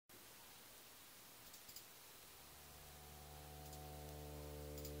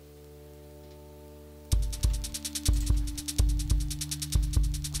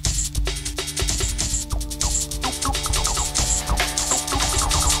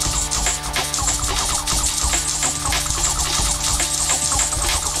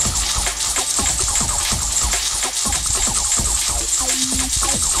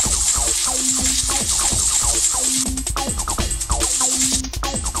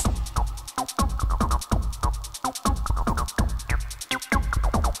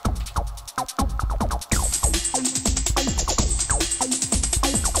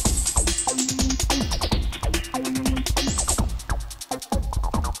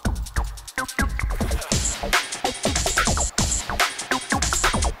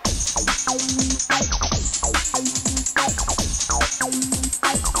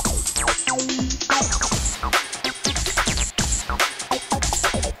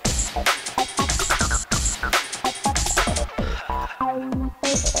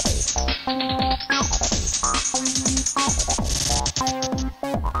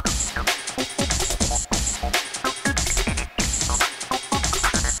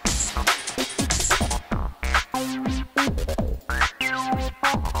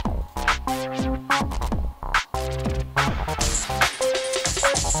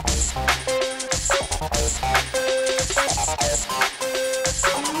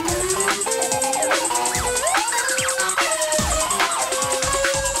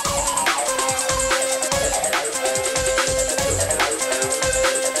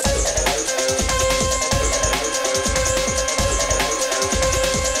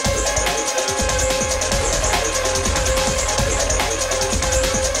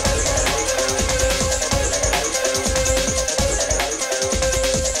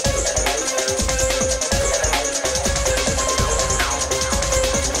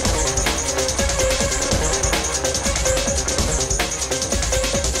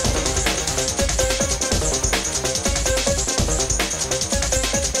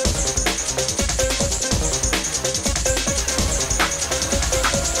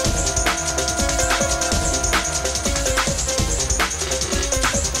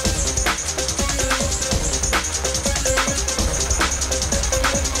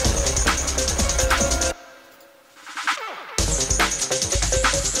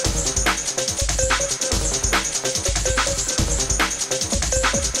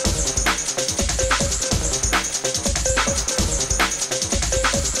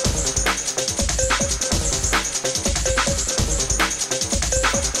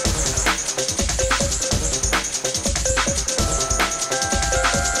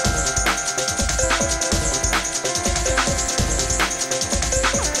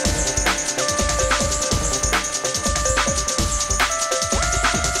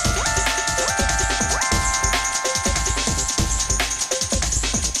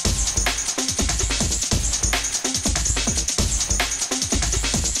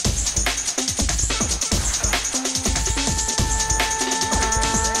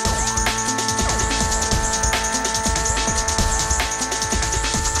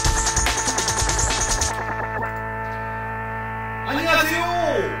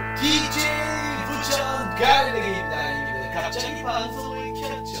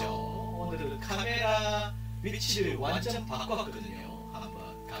위치를 완전 바꿨거든요.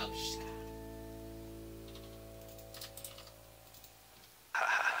 한번 가봅시다.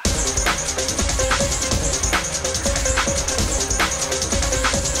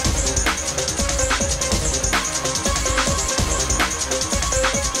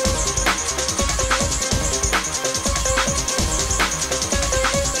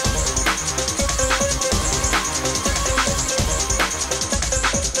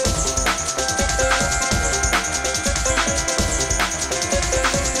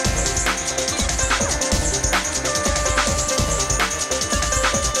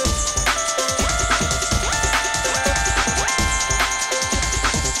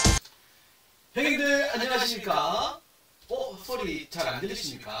 소리 잘 안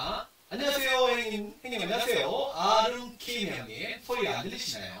들리십니까? 안녕하세요, 형님 안녕하세요. 아름킴 형님, 소리 안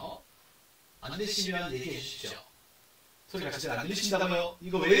들리시나요? 안 들리시면 얘기해 주십시오. 소리가 제대로 안 들리신다고요?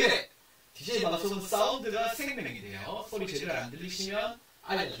 이거 왜 이래? DJ 방송은 사운드가 생명이래요. 소리 제대로 안 들리시면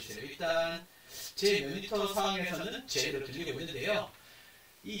알려주세요. 일단 제 모니터 상황에서는 제대로 들리고 있는데요.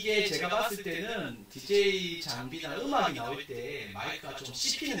 이게 제가 봤을 때는 DJ 장비나 음악이 나올 때 마이크가 좀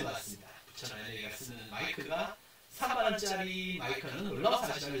씹히는 것 같습니다. 부천갈매기가 쓰는 마이크가 3만원짜리 마이크는 놀라운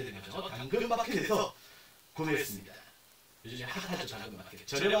사실 알려드린 거죠. 당근마켓에서 구매했습니다. 요즘에 핫하죠, 당근마켓.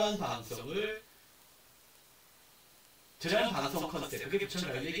 저렴한 방송 컨셉. 그게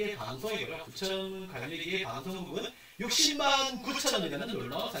부천갈매기의 방송이고요. 부천갈매기의 방송국은 60만 9천원이라는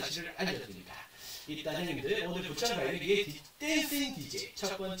놀라운 사실을 알려드립니다. 일단 형님들, 오늘 부천갈매기의 댄싱 DJ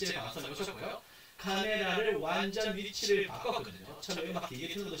첫 번째 방송을 오셨고요. 카메라를 완전 위치를 바꿨거든요. 처음에 음악 기계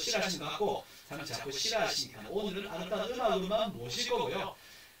트는 것도 싫어하시는 것 같고, 사람 자꾸 싫어하시니까 오늘은 아름다운 음악으로만 모실 거고요.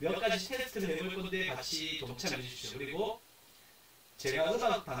 몇 가지 테스트를 해볼 건데 같이 동참해 주십시오. 그리고 제가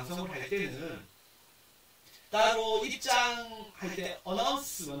음악 방송을 할 때는 따로 입장할 때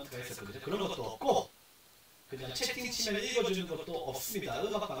어나운스먼트가 있었거든요. 그런 것도 없고 그냥 채팅 치면 읽어주는 것도 없습니다.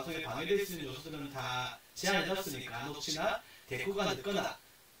 음악 방송에 방해될 수 있는 요소들은 다 제한해놨으니까 혹시나 대꾸가 늦거나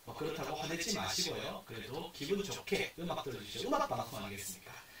뭐 그렇다고 화내지 마시고요. 그래도 기분 좋게 음악 들어주시죠. 음악 방송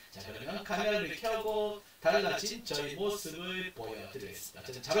아니겠습니까? 자, 그러면 카메라를 켜고 달라진 저희 모습을 보여드리겠습니다.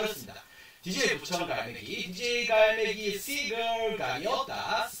 저는 잘했습니다. DJ 부천갈매기, DJ 갈매기 Seagull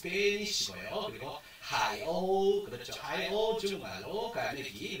Gaviota 스페니쉬고요. 그리고 하이오, 그렇죠. 하이오 중국말로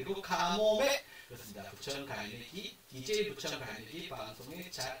갈매기, 그리고 카모메 그렇습니다. 부천갈매기, DJ 부천갈매기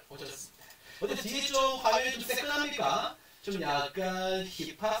방송에 잘 오셨습니다. 어때 뒤에 좀 화면이 좀 새끈합니까? 좀 약간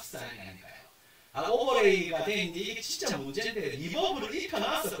힙합 스타일이 아닌가요? 오버레이가 돼 있는데 이게 진짜 문제인데 리버브를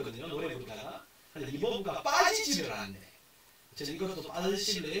입혀놨었거든요. 노래 부르다가. 근데 리버브가 빠지지를 않네. 저는 이것도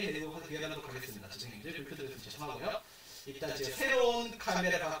빠지실래 해드리도록 하겠습니다. 선생님들 불편드려서 죄송하고요. 일단 제가 새로운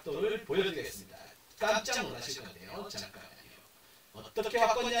카메라 각도를 보여드리겠습니다. 깜짝 놀라실 건데요. 잠깐만요. 어떻게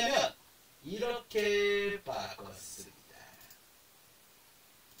바꿨냐면 이렇게 바꿨습니다.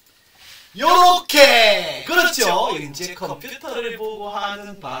 요렇게! 그렇죠. 이제 컴퓨터를 보고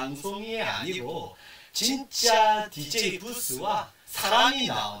하는 방송이 아니고 진짜 DJ 부스와 사람이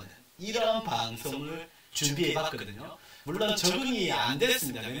나오는 이런 방송을 준비해봤거든요. 물론 적응이 안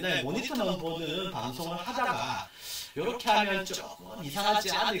됐습니다. 맨날 모니터만 보는 방송을 하다가 요렇게 하면 조금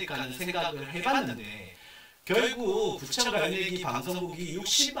이상하지 않을까 하는 생각을 해봤는데 결국 부천갈매기 방송국이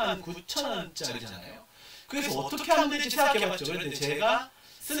 60만 9천원짜리잖아요. 그래서 어떻게 하면 될지 생각해봤죠. 그런데 제가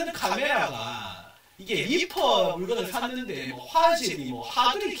쓰는 카메라가 이게 리퍼 물건을 샀는데 뭐 화질이 뭐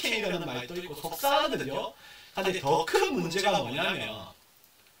하드리캠이라는 말도 있고 속상하거든요. 근데 더 큰 문제가 뭐냐면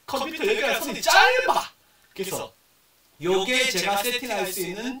컴퓨터 여기가 손이 짧아. 그래서 요게 제가 세팅할 수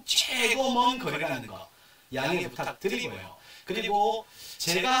있는 최고 먼 거리라는 거 양해 부탁드리고요. 그리고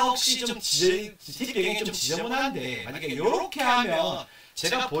제가 혹시 좀 뒷배경이 좀 지저분한데 만약에 요렇게 하면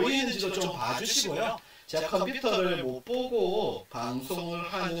제가 보이는지도 좀 봐주시고요. 제가 컴퓨터를 못 보고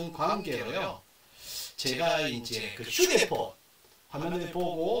방송을 하는 관계로요. 제가 이제 그 휴대폰 화면을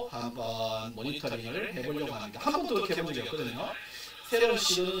보고 한번 모니터링을 해보려고 합니다. 한 번도 그렇게 해본 적이 없거든요. 새로운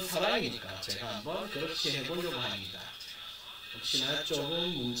시도는 사랑이니까 제가 한번 그렇게 해보려고 합니다. 혹시나 조금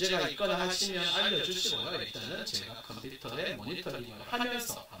문제가 있거나 하시면 알려주시고요. 일단은 제가 컴퓨터에 모니터링을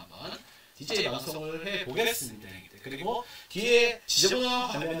하면서 한번 DJ 방송을 해보겠습니다. 그리고 뒤에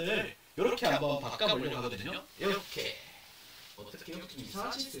지저분한 화면을 이렇게 한번 바꿔보려고 하거든요. 이렇게 어떻게 좀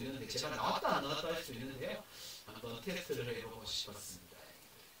이상하실 수 있는데 제가 나왔다 안 나왔다 할 수 있는데요. 한번 테스트를 해보고 싶었습니다.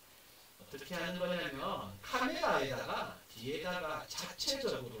 어떻게 하는 거냐면 카메라에다가 뒤에다가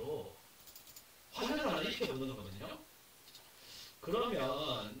자체적으로 화면을 하나 입혀보는 거거든요.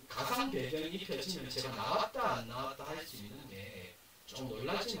 그러면 가상 배경이 입혀지면 제가 나왔다 안 나왔다 할 수 있는데 좀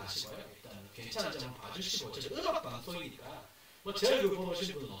놀라지 마시고요. 일단 괜찮은지 한번 봐주시고 저 음악 방송이니까 뭐 제 얼굴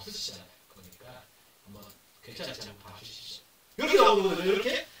보시는 분은 없으시잖아요. 그러니까 한번 괜찮지? 한번 봐주시죠. 이렇게 나오거든요.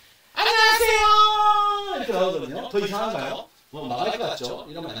 이렇게 안녕하세요 이렇게 나오거든요. 더 이상한가요? 뭐 망할 것 같죠?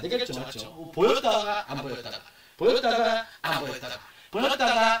 이러면 안 되겠죠, 맞죠? 보였다가 안 보였다가, 보였다가 안 보였다가,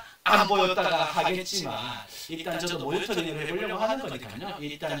 보였다가 안 보였다가 하겠지만 일단 저도 모니터링을 해보려고 하는 거니까요.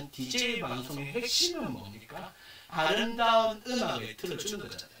 일단 DJ 방송의 핵심은 뭡니까? 아름다운 음악을 틀어주는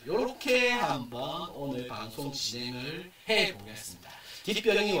거잖아요. 이렇게 한번 오늘 방송 진행을 해보겠습니다.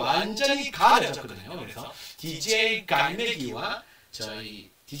 뒷변이 완전히 가려졌거든요. 그래서 DJ 갈매기와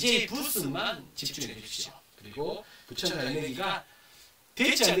저희 DJ 부스만 집중해 주십시오. 그리고 부천갈매기가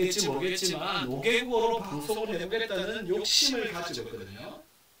될지 안 될지 모르겠지만 5개국어로 방송을 해보겠다는 욕심을 가지고 있거든요.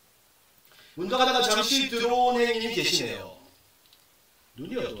 운동하다가 잠시 들어온 행님이 계시네요.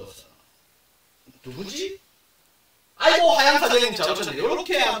 눈이 어두웠어. 누구지? 아이고 하양사장님 잘 오셨네요.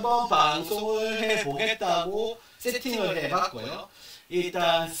 이렇게 한번 방송을 해보겠다고 세팅을 해봤고요.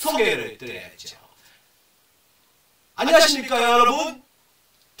 일단 소개를 드려야죠. 안녕하십니까 여러분?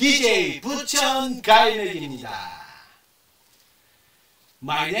 DJ 부천갈매기입니다.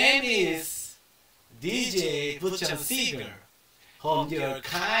 My name is DJ Bucheon Seagull, whom your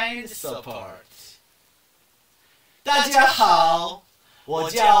kind support. 大家好，我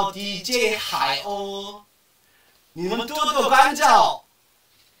叫 DJ 海鸥，你们多多关照。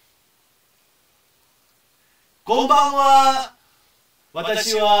こんばんは。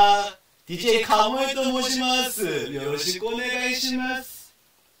私は DJ カモエと申します。よろしくお願いします。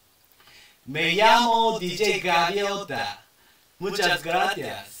Me llamo DJ Gaviota. Muchas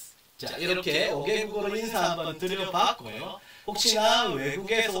gracias. 자, 이렇게 5개국어로 인사 한번 드려봤고요. 혹시나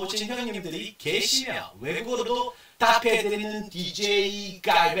외국에서 오신 형님들이 계시면 외국어로도 답해드리는 DJ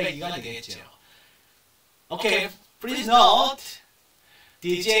갈매기가 되겠죠. Okay, please note,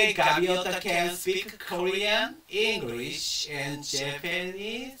 DJ Gaviota can speak Korean, English, and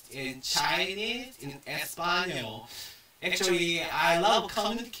Japanese, and Chinese, and Español. Actually, I love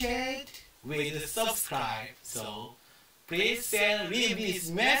communicate with subscribe, so please send me this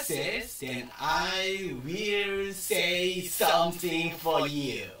message and I will say something for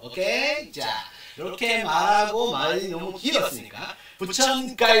you. Okay? 자, 이렇게 말하고 말이 너무 길었으니까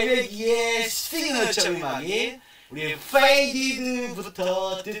부천갈매기의 시그너처 음악인 우리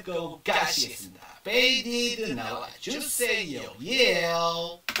페이디드부터 듣고 가시겠습니다. 페이디드 나와주세요.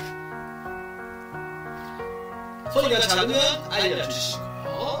 소리가 작으면 알려주시고요.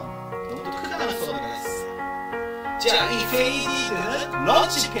 너무 또 크다는 소리가 있어요. 자, 이 페이디드는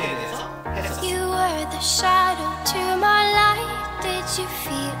런치패드에서 했었어요. You were the shadow to my light. Did you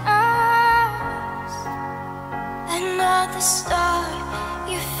feel us? Another star,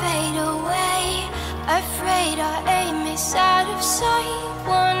 you fade away. Afraid our aim is out of sight.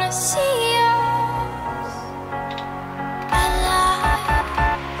 Wanna see us alive.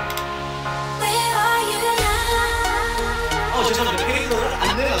 Where are you now? 죄송합니다. 페이디드를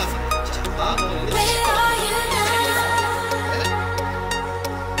안 내려갔어요. 자, 한번 Where are you now?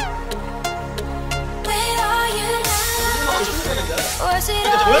 Where are you now? Was it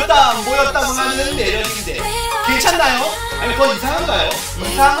all 보였다 안 보였다고 하는 매력인데 괜찮나요? 아니 그건 이상한가요?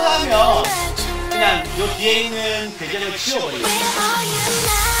 이상하면 그냥 요 뒤에 있는 배경을 지워버리고 Where are you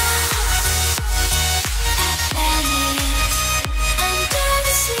now? Atlantis, under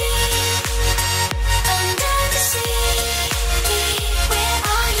the sea, under the sea. Where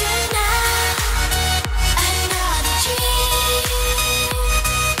are you now? Another dream.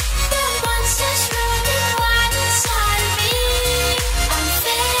 The monsters running wild inside of me. I'm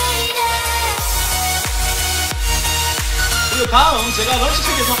faded. 그리고 다음 제가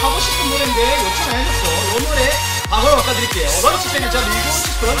런치팩에서 하고 싶은 노래인데 요청해줬죠. 이 노래 바로 바꿔드릴게요. 런치팩에 제가 밀고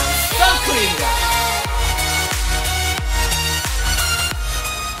싶은 선크림입니다.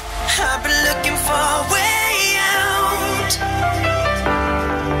 I've been looking for a way out,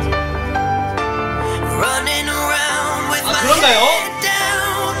 running around with my 그런가요? head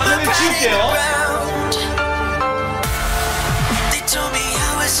down, my 화면을 pride in the 지울게요. ground. They told me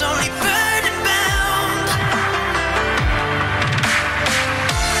I was only bird and bound.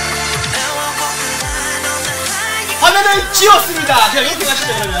 Now I walk the line on the high. 화면을 지웠습니다. 자, 이렇게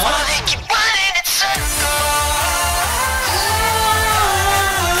가시죠 그러면. They keep running in circles.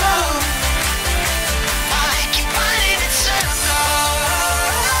 They keep running in circles.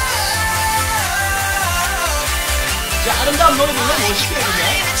 자, 아름다운 노래 부르면 멋있거든요.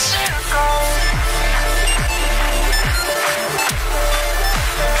 Running in circles.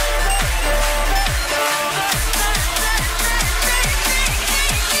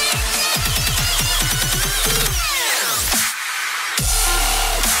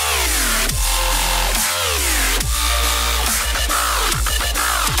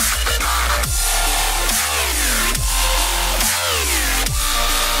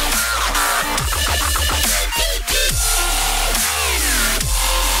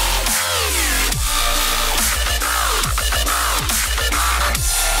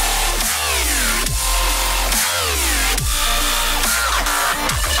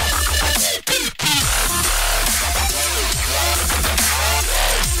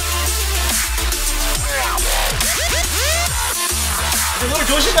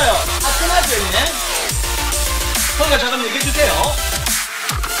 어떤가요? 화끈하죠, 예? 소리가 잠깐 얘기해주세요.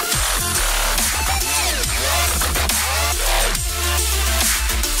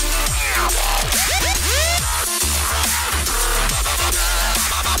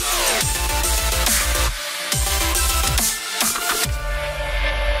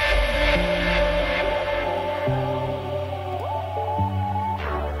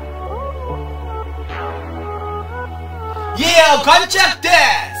 Yeah, 관짝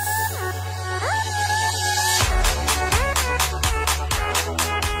댄스!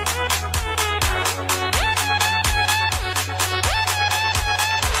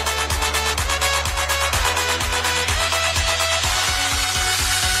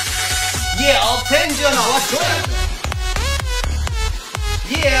 Yeah, 텐션 나왔어요.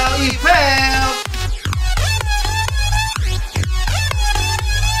 Yeah, 이 팬.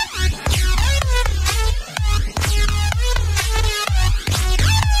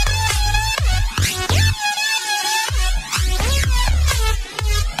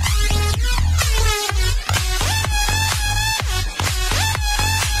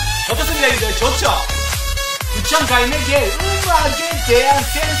 어떻습니까, 이제 좋죠? 부천갈매기의 음악에 대한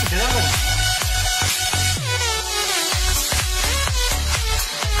센스 대단한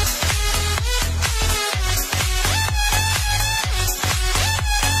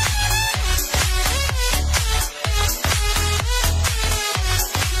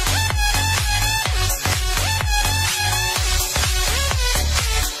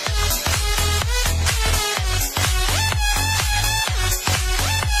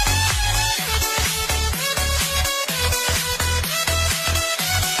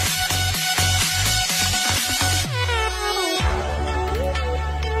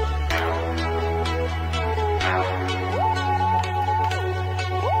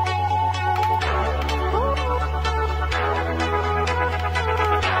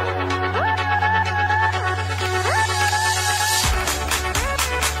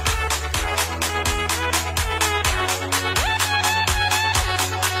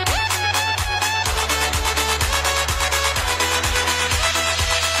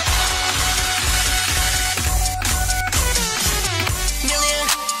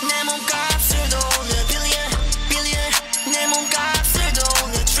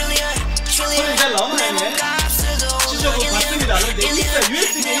겁니다.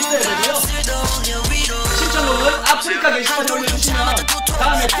 USB에 있어야 되고요. 신청곡은 아프리카 게시판에 올려주시면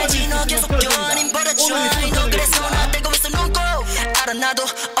다음에 틀어드릴 수 있으면 틀어드립니다. 오늘 틀어드리겠습니다. 알아 나도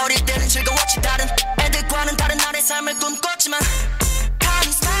어릴 때는 즐거웠지 다른 애들과는 다른 나의 삶을 꿈꿨지만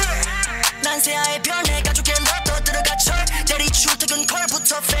난 새하의 변해 가족의 로또 들어가 철저히 출퇴근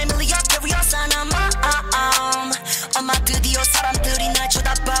콜부터 패밀리 업 Gaviota 나 마음 엄마 드디어 사람들이 날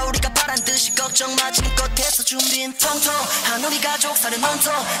쳐다봐 우리가 바란듯이 걱정 마 지금껏해서 준비한 통통한 우리 가족 살은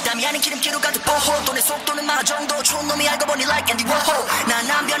온통 땀이 아닌 기름기로 가득 보호 돈의 속도는 마하 정도 좋은 놈이 알고 보니 like Andy Warhol 난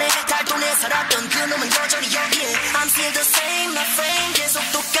안 변해 달동네 살았던 그 놈은 여전히 여기에 I'm still the same my friend 계속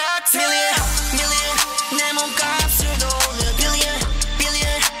똑같아 million 내 몸값을 돌려 billion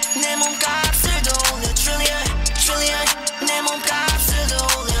내 몸값을 돌려 trillion 내 몸값을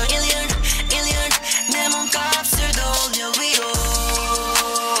돌려 illion 내 몸값을 돌려 위로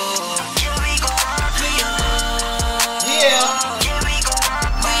Here we go up Here we go up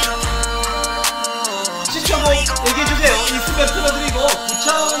신청곡 얘기해주세요. 있으면 틀어드리고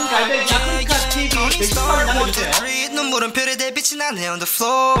부천갈매기 아프리카 TV 게시판에 남겨주세요. 눈물은 별에 대해 빛이 나네 on the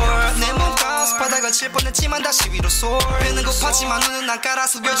floor 내 몸값 바닥을 칠 뻔했지만 다시 위로 soar 배는 고팠지만 눈은 안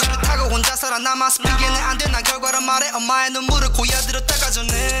깔아서 묘지를 타고 혼자 살아남아 스피기는 안돼 난 결과를 말해 엄마의 눈물을 고여들었다가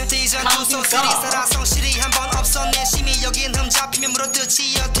전에 디전 투소 시리 살아 성실히 한 번 없었네 심히 여긴 흠 잡히면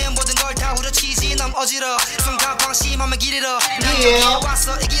물어뜯지 여태 모든 걸 다 후려치지 넌 어지러 순간 방심하면 길 잃어 난 여기에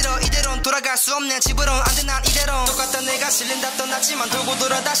왔어 이기러 이대로는 돌아갈 수 없네 집으론 안돼 난 이대로 똑같다 내가 실린다 떠났지만 돌고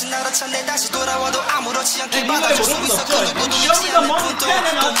돌아 다시 나를 찾네 다시 돌아와도 아무렇지 않게 받아줄 수 있어 그 누구도 잊지 않을 뿐도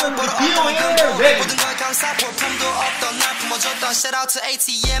돈 벌어 얻던 그 모든 걸 감사 볼품도 없던 날 품어줬던 shout out to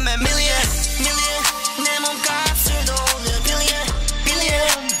ATM and million 내 몸값을 돌려 billion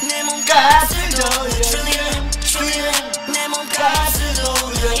내 몸값을 돌려 trillion 내 몸값을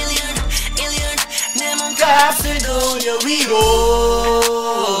돌려 illion 내 몸값을 돌려 위로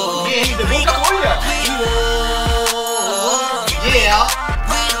예, 힘들 몸값 올려 위로. 예,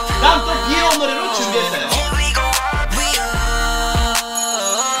 다음 또 귀여운 노래로 준비했어요.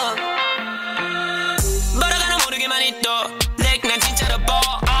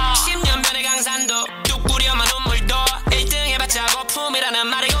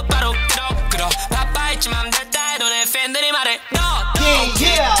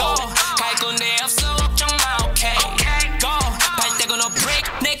 갈 건데 없어 걱정 마 okay go 발 떼고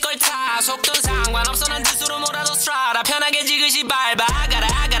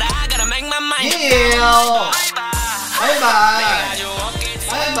예요. 바이바이.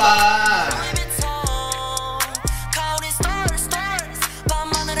 바이바이.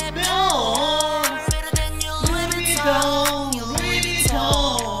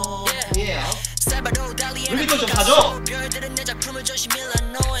 루비통 좀 가져.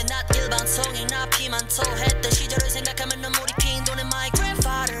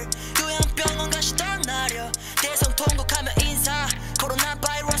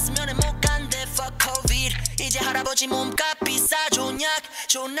 이제 할아버지 몸값 비싸 좋은 약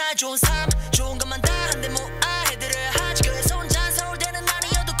좋은 날 좋은 삶 좋은 것만 다 한데 뭐 아이들을 하지 그래서 혼자 서울대는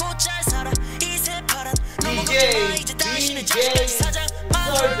아니어도 곧 잘 살아 이 새파란 너무 걱정마 이제 다시는 자식까지 사장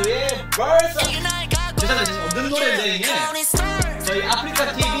월드의 벌써 죄송합니다. 없는 노래인데 이게 저희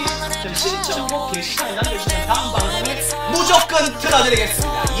아프리카 TV 저희 신청곡 게시판에 남겨주시면 다음 방송에 무조건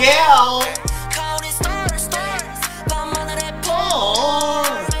틀어드리겠습니다. Yeah.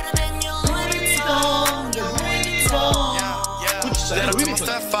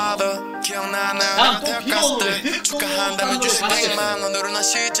 기억나는 태어났을 축하한다면 주신 100만 오늘은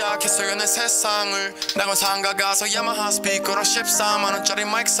시작했어 연애 세상을 나고 상가 가서 야마하 스피커로 14만원짜리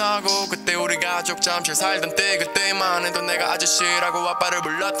마이크 사고 그때 우리 가족 잠실 살던 때 그때만 해도 내가 아저씨라고 아빠를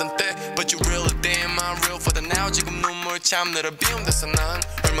불렀던 때 But you really damn I'm real for the now 지금 눈물 참 늘어 비운댔어 난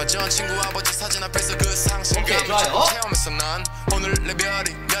얼마 전 친구 아버지 사진 앞에서 그 상실감을 자꾸 체험했어 난 오늘 내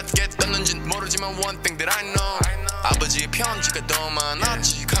별이 몇 개 떴는진 모르지만 one thing that I know 아버지의 편지가 더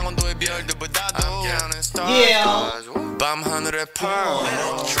많았지 강원도의 별들보다도 Yeah. 밤 하늘의 pearl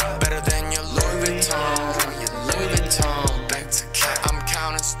Better than your Louis Vuitton Back to cat I'm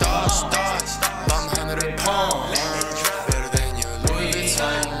counting stars 밤 하늘의 pearl Better than your Louis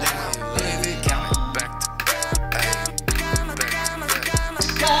Vuitton Back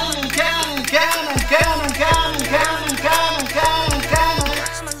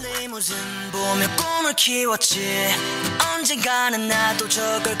보며 꿈을 키웠지 언젠가는 나도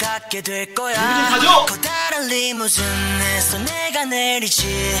저걸 갖게 될 거야 커다란 리무진에서 내가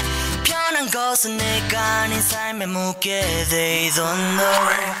내리지 편한 것은 내가 아닌 삶에 묻게 They don't know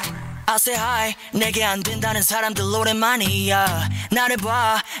I say hi 내게 안 된다는 사람들 오랜만이야 나를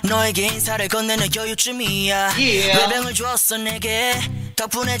봐 너에게 인사를 건네는 여유쯤이야 외병을 줬어 내게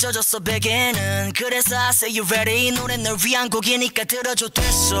덕분에 젖었어 베개는 그래서 I say you ready 이 노래 널 위한 곡이니까 들어줘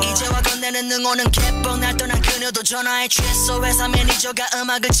됐어 이제와 건네는 응원은 개뻥 날 떠난 그녀도 전화에 취했어 회사 매니저가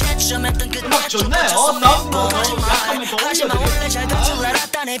음악을 채점했던 그때 음악 좋네요. 하지만 원래 잘 될 줄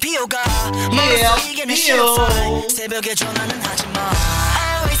알았다네 비호가 멀었어 이게 내 시어파이 새벽에 전화는 하지마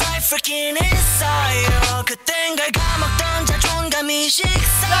Always I freaking inside 그땐 걸 까먹던 자존감이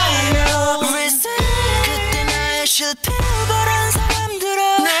식사요 Reset 그때 나의 실패 바란 사람들아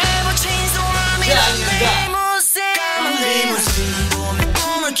Never change the one in a limousine 까만 리무진 보며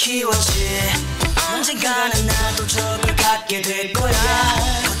꿈을 키웠지 언젠가는 나도 저걸 갖게 될 거야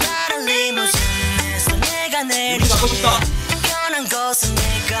커다란 리무진에서 내가 내리지 편한 것은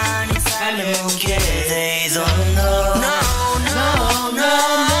내가 아닌 삶에 묻게 They don't know No no no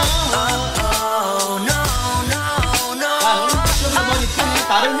Oh no no no 자 오늘 부천 할머니 팀이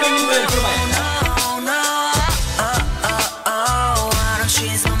다른 형님들 들어봐요.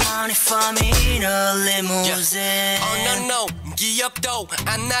 Oh no no 기억도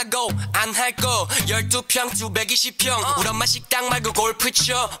안 나고 안 할 거 12평 220평 우리 엄마 식당 말고 골프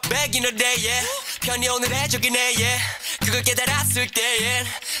쳐 Back in the day yeah 편히 오늘의 적이네 yeah 그걸 깨달았을 때엔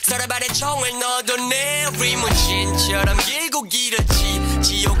서랍 안에 총을 넣어뒀네 리무진처럼 길고 길었지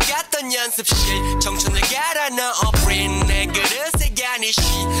지옥 같던 연습실 청춘을 갈아 넣어버린 내 그릇에 가니시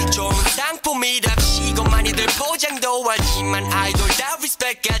좋은 상품이랍시고 많이들 포장도 하지만 아이돌 다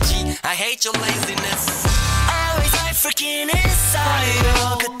리스펙하지 I hate your laziness Always I freaking inside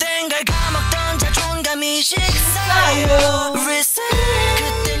그땐 걸 까먹던 자존감이 식사요 Reset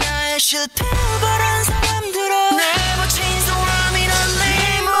그때 나의 실패 바란 사람들아 Never change the one in a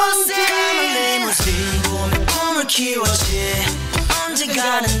limousine 보며 꿈을 키웠지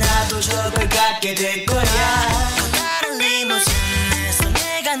언젠가는 나도 저걸 갖게 될 거야 커다란 리무진에서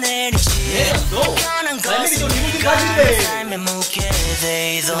내가 내리지 편한 것은 내가 아닌 삶에 묻게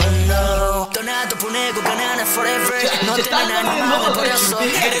They don't know 떠나도 보내고 가난한 forever 너 때문에 난 마음을 버렸어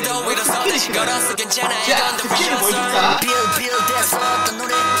그래도 일어서 다시 걸었어 괜찮아 이건 더 rehearsal Build 됐어 어떤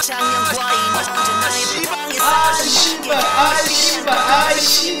노래 작년과 이 언제 나의 방에서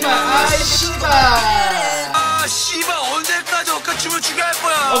아 씨발 언제까지 어깨 춤을 추게 할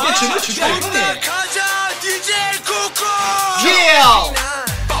거야 어깨 춤을 추게 할 거네. 가자 DJ 쿠쿠 Yeah.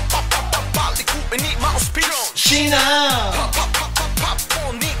 신아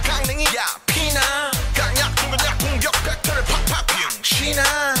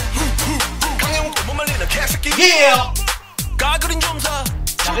예요. 가그린 좀사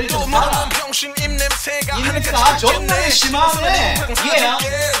가그린 좀 좀 사라. 병신 입냄새가 입냄새가 정말 심하네. 예요.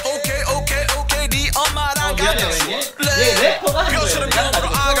 오케이 네 엄마랑 미안해요 이게. 얘 래퍼가 한 거예요. 내가 나도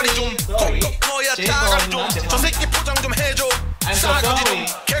아가리 좀 sorry. 거야 제일 짜가리 좋아하는 좀저 새끼 포장 좀 해줘 I'm so 싸가지 sorry.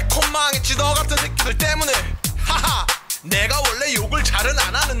 좀 개콘망했지 너 같은 새끼들 때문에 하하 내가 원래 욕을 잘은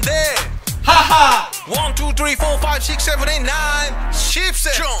안 하는데 하하. 1, 2, 3, 4, 5, 6, 7, 8, 9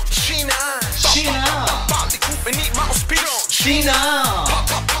 10세 신나 신나. 빨리 구해 네 마우스피드 신나.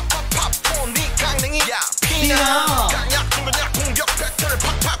 팝팝팝팝팝 네 강냉이야 피나 강약공격 공격 팩터를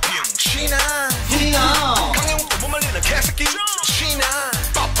팍팍 신나 신나. 강영도 못 말리는 개새끼 신나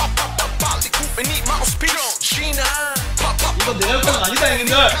팝팝팝팝 빨리 구해 네 마우스피드 신나 이거 내가 건 아니다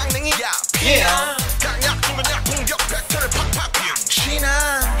형님들. 강냉이야 피나 강약공격 공격 팩터를 팍팍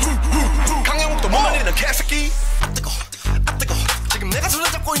신나 강영도 못 말리는 개새끼 아 뜨거 지금 내가 손에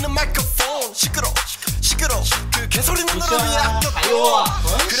잡고 있는 마이크폰 시끄러 그 개소리는 너를 위해 아꼈고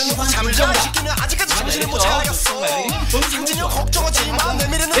그래놓고 잠자리 시키면 아직까지 정신을 못 차렸어 상진이 걱정하지 마 내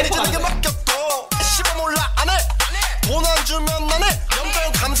미래는 이제 내게 맡겼고 씹어 몰라 안해 돈 안 주면 안해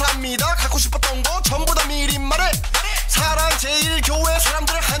영가형 감사합니다 갖고 싶었던 거 전부 다 미리 말해 사랑 제일 교회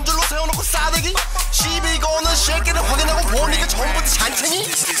사람들을 한 줄로 세워놓고 싸대기 시비 거는 새끼를 확인하고 보니까 전부 다 잔챙이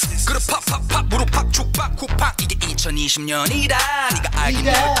그룹 팝팝팝 무릎팍 축팍 후팍 이게 2020년이다 네가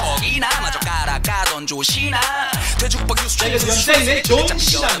알기는 거기나 마저 깔아가던 조시나 돼죽박 유수 이거 영상이네.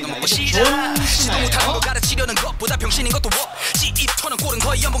 존신아입니다. 존신아예요. 시도 못하는 거 가르치려는 것보다 병신인 것도 없지 입터는 꼴은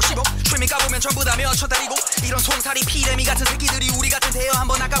거의 연봉 10억 스트리밍 가보면 전부 다 몇 천달이고 이런 송사리 피레미 같은 새끼들이 우리 같은 대여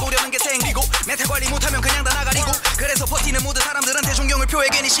한번 나가보려는 게 생리고 멘탈 관리 못하면 그냥 다 나가리고 그래서 버티는 모든 사람들한테 존경을 표해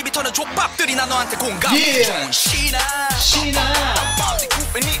괜히 12터는 족밥들이 나 너한테 공감 존신아 신나. 빨리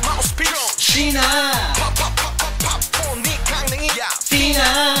구해 네 마우스피드 신나. 팝팝팝팝팝 네 강냉이야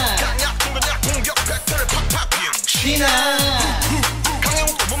신나. 강약 공격 팩터를 팍팍 신나.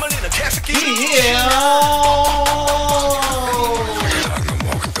 강영도 못 말리는 개새끼 예요.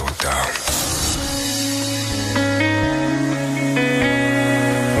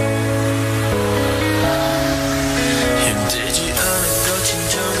 힘들지 않은 거친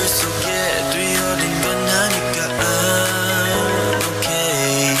정글 속에 뛰어든 건 나니까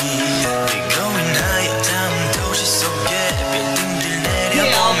okay 뜨거운 하얗다운 도시 속에 빌딩들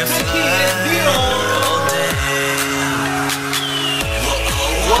내려보며 fly all day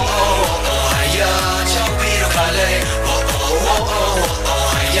저 위로 갈래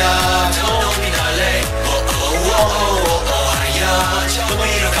야, 저 높이 갈래 저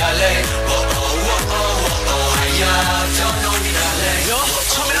위로 갈래 야, 저 높이 갈래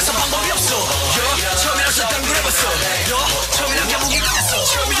처음이라서 방법이 없어 처음이라서 당근해봤어 처음이라서 무기가 없어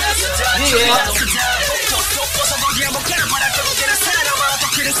처음이라서 벗어버기 한번 깨어봐라 결국에는 살아남아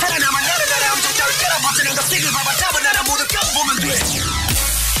어떻게든 살아남아 나를 나라 엄청 따로 깨어버티는 거 색을 봐봐 답은 나라 모두 껴보면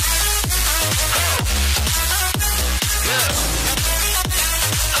돼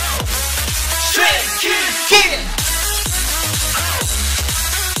Straight Kid.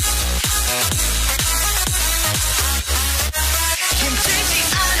 힘들지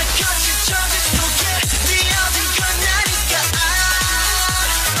않아 거친 저기 속에 뛰어든 건 나니까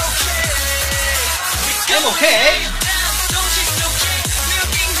okay I'm okay. 도시 속에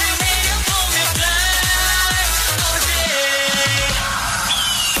빌딩들 내려보며 fly all day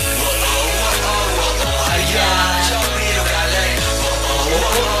야, 저 위로 갈래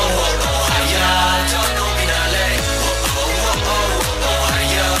야, 저 높이 날래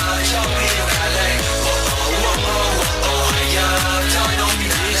야, 저 위로 갈래 야, 저 높이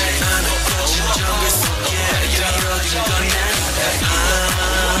날래 거친 정글 속에 뛰어든 건 나니까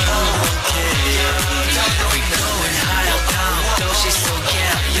We going higher down 도시 속에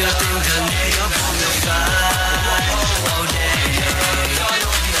빌딩들 내려보며 fly all day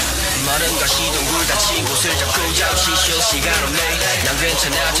마른 가시던 굴 다친 곳을 잡고 잠시 쉴 시간 없네 난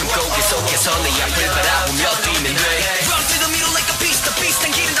괜찮아 참고 계속해서 내 앞을 바라보며 뛰면 돼 Run through the middle like a beast the beast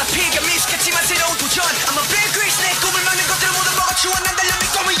난 길은 다 피가 미숙했지만 새로운 도전 I'm a big grace 내 꿈을 막는 것들을 모두 먹어치워 난 달려 네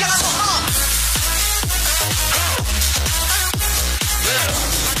꿈을 향하고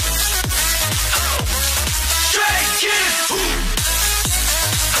Straight Kid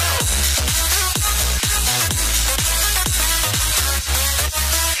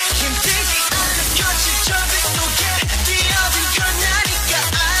힘들지 않은 거친 저기 속에 뛰어든 건 나니까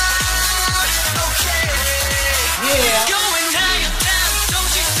okay Yeah. Going higher down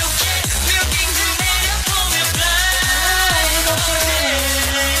도시 속에 빌딩들 내려보며 fly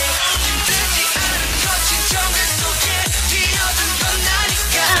힘들지 않은 거친 정글 속에 뛰어든 건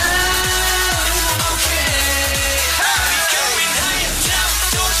나니까 okay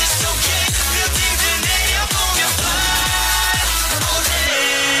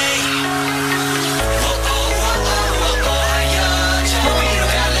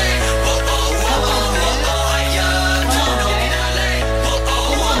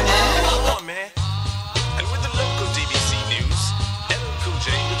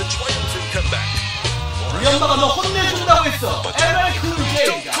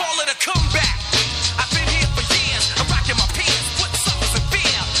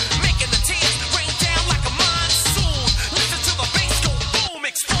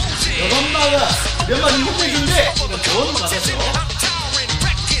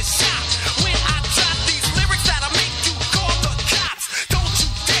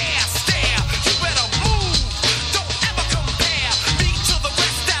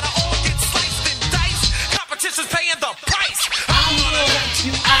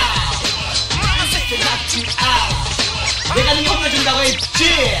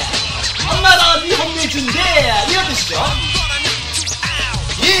OMG 엄마가 네 혼내준대 이런 뜻이죠.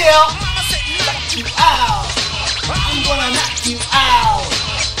 Yeah, knock you out. I'm gonna knock you out.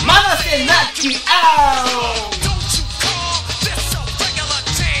 Mama said knock you out. Don't you call this a regular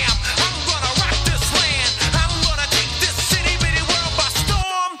jam? I'm gonna rock this land. I'm gonna take this city bitty world by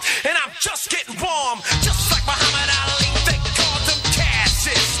storm. And I'm just getting warm. Just like Muhammad Ali, they called them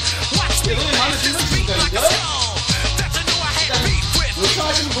Cassis. Watch me dance this beat like a song. That's a new I had beef with. Why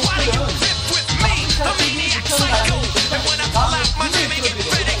do you live with me? The maniac psycho. And when I pull out my name and get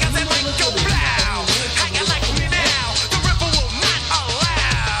ready, cause it might go blow. How you like me now? The ripper will not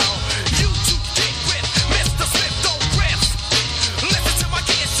allow you to get with Mr. Smith, don't riff. Listen to my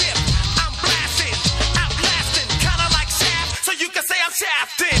kid tip. I'm blasting, outlasting, kinda like Shaft, so you can say I'm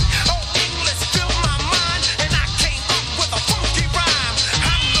shafted. Oh, English filled my mind, and I came up with a funky rhyme.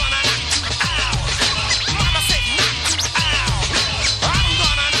 I'm gonna knock you out. Mama said knock you out. I'm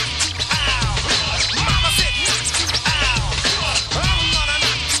gonna knock you out. Mama said knock you out. I'm gonna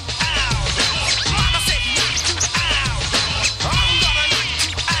knock you out. Mama said knock you out. I'm gonna knock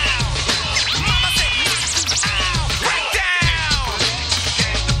you out. Mama said knock you out. Break down.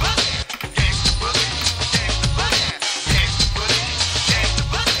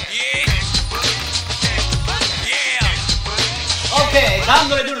 오케이 다음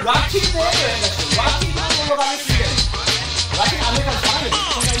노래는 락키드의 여행가죠. 락키드 올라가겠습니다. 락키드 아메리칸 사람이죠.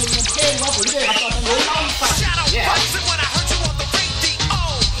 제가 있는 스페인과 볼리비아에 갔다 왔던 놀라운 Shadow 스타. 예. boxing when I heard you on the radio.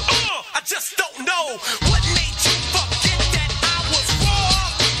 I just don't know what made you forget that I was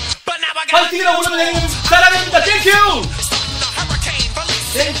wrong. But now I got 파이팅이라고 부르면 되는 사람입니다. Thank you. starting a hurricane.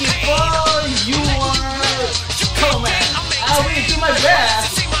 Release Thank you for your comment. I will do my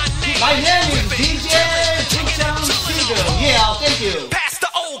best. My name is DJ Bucheon Seagull. Yeah, thank you. past the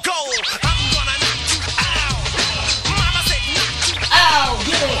old goal. I'm gonna knock you out. Mama said knock you 아우,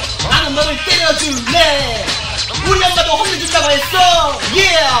 yeah. 나는 너를 때려줄래. 우리 엄마도 혼내준다고 했어.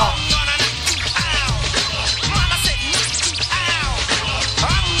 Yeah. I'm gonna knock you out. Mama said knock you out.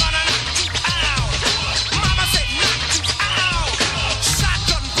 I'm gonna knock you out. Mama said knock you out.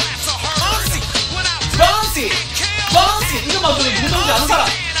 Shotgun blasts are heard. When I Bouncy, bouncy. 이것만 들으면 무서운지 아는 사람.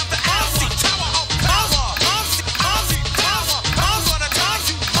 stand up the alley, tower of power. Power. I'm gonna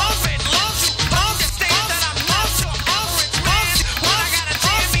touch you, love it, love you. Understand that I'm not your average man. When I got a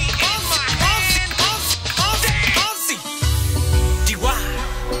jammy in my hand.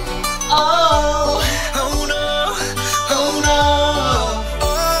 Oh, oh no, oh no.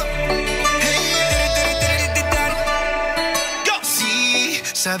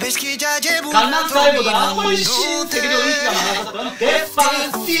 Sabes que ya llevo 강남스타일보다 훨씬 세계적으로 인기가 많았었던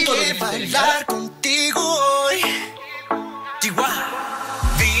데스파시토를 bailar contigo hoy.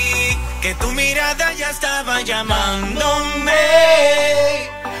 Vi que tu mirada ya estaba llamándome.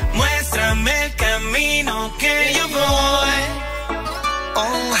 Muéstrame el camino que yo voy.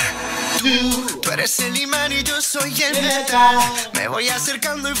 Oh, tú eres el imán y yo soy el metal. Me voy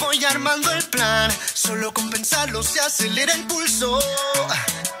acercando y voy armando el plan. Solo con pensarlo se acelera el pulso.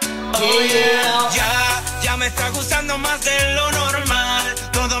 Oh yeah. Ya me está gustando más de lo normal.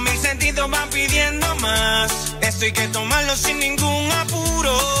 Todos mis sentidos van pidiendo más. Esto hay que tomarlo sin ningún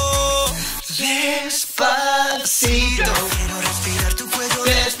apuro. Despacito, quiero respirar tu cuello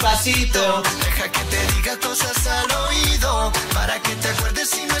despacito. Deja que te diga cosas al oído, para que te acuerdes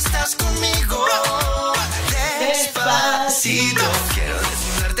si no estás conmigo. Despacito, quiero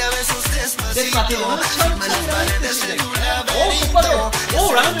desnudarte a besos despacito. Firma las paredes de tu laberinto.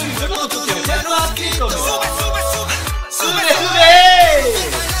 오, 라면 여기 왜 좋대요? 데스파시토. Sube, sube, sube. 수배, 수배.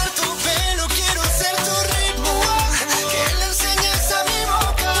 Bailar tu pelo, quiero ser tu ritmo. Que le enseñes a mi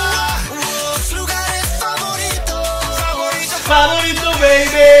boca tus lugares favoritos. 파브리토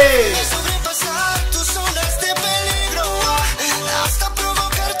베이비. Sobrepasar tus zonas de peligro hasta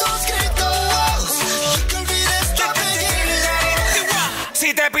provocar tus gritos y que olvides tu apellido.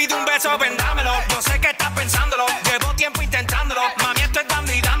 Si te pido un beso, vendámelo. Yo sé que estás pensándolo. Llevo tiempo intentándolo. Mami, estoy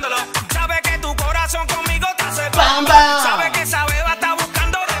dando y dándolo. Sabes que tu corazón conmigo te hace Bam, bam. Sabes que esa beba está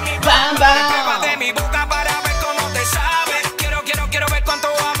buscando de mi Bam, bam. Prueba de mi boca para ver cómo te sabe. Quiero ver cuánto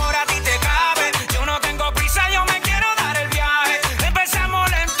amor a ti te cabe. Yo no tengo prisa, yo me quiero dar el viaje. Empezamos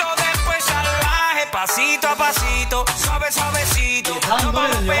lento, después salvaje. Pasito a pasito, suavecito. Nos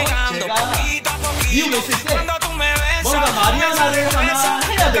vamos pegando poquito a 미국에 poquito. 있을 때 Cuando tú me besas, 뭔가 마리아나를 하나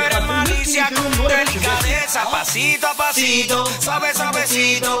해야 될 것 같은 느낌이 드는 노래를 준비했습니다. pasito a pasito,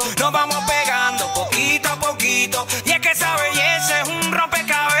 suavecito, nos vamos pegando poquito a poquito. Y es que esa belleza es un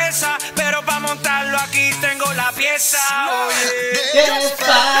rompecabezas, pero para montarlo aquí tengo la pieza. Oye.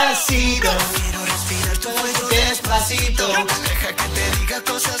 Despacito. Quiero respirar tu cuello Despacito. despacito, deja que te diga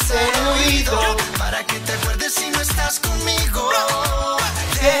cosas al oído, para que te acuerdes si no estás conmigo.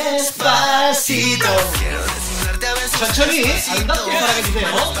 Despacito, quiero desnudarte a besos 천천히 despacito, 아름답게 사랑해주세요.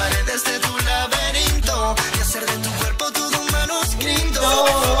 por las paredes de tu laberinto y hacer de tu cuerpo todo un manuscrito.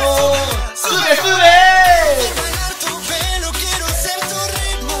 sube sube. Bailar tu pelo, quiero ser tu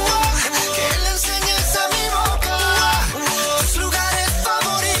ritmo, que le enseñes a mi boca tus lugares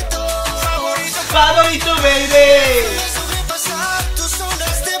favoritos, favorito baby. sobrepasar tus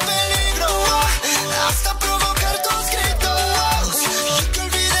zonas de peligro, hasta provocar tus gritos y que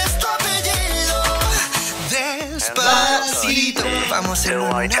olvides tu apellido. Despacito, vamos a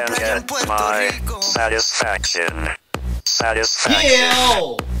hacerlo en una playa en Puerto Rico. Satisfaction.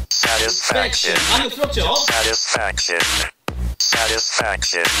 Yeah. Satisfaction. 만족스럽죠? Satisfaction.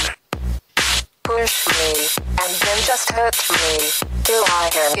 Satisfaction. Push me, and then just hurt me, till I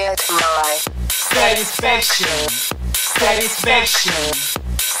can get my satisfaction. Satisfaction.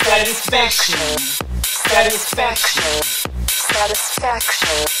 Satisfaction. Satisfaction.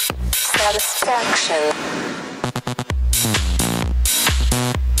 satisfaction, satisfaction.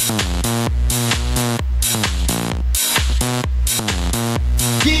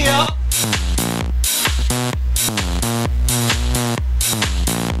 Yeah.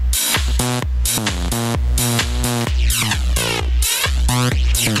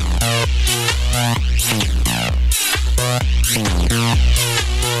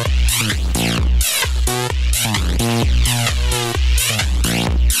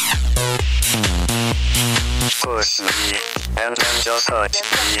 Push me, and then just touch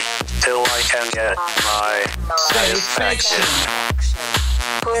me, till I can get my satisfaction.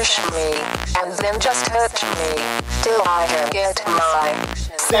 Push me, and then just hurt me, till I can get my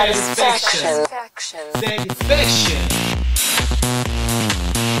Satisfaction. Satisfaction.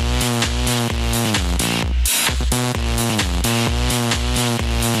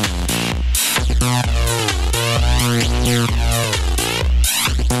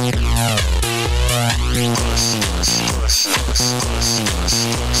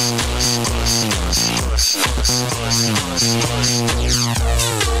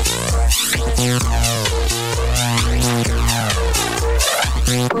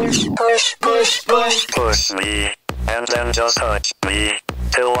 push, push, push. Push me, and then just touch me,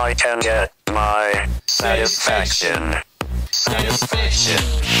 till I can get my satisfaction. Satisfaction.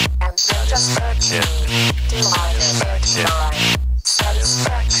 And then just hurt me, till I can get my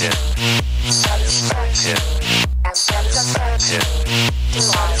Satisfaction. Satisfaction. and then just hurt me,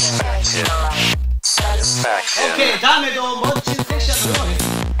 till I can get my Satisfaction. 오케이, 다음에도 멋진 섹션으로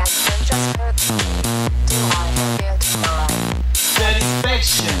하겠습니다. and then just hurt me, till I can get my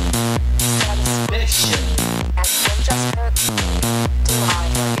Satisfaction. Satisfaction. and then just hurt me, till I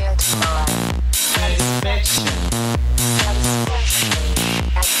can get my Satisfaction. satisfaction,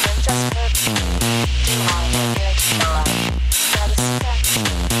 and then just hurt me, till I can get my satisfaction,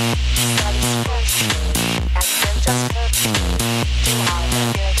 satisfaction, and then just hurt me, till I can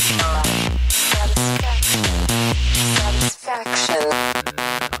get my satisfaction, satisfaction.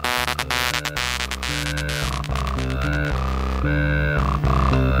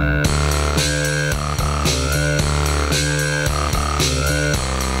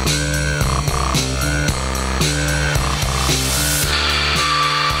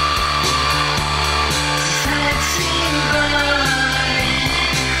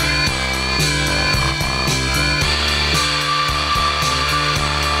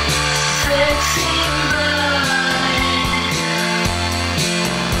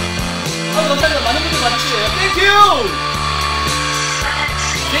 감사합니다. 많은 분들 봐주세요. Thank you!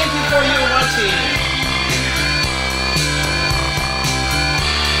 Thank you for your watching.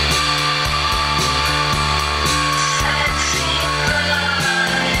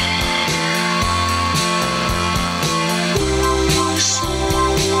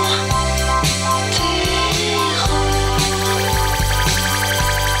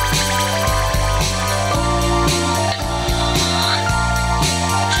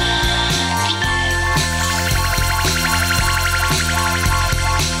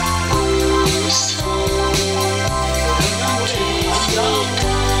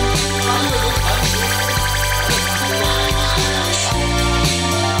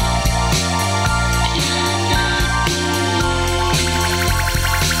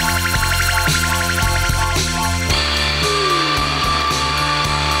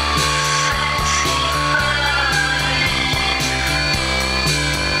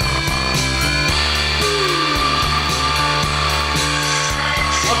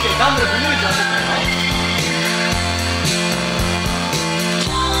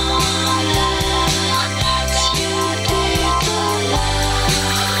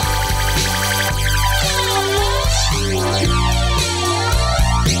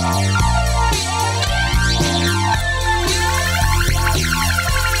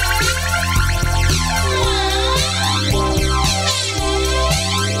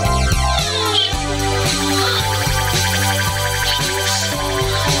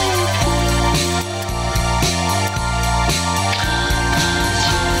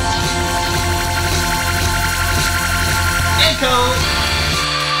 Mexico.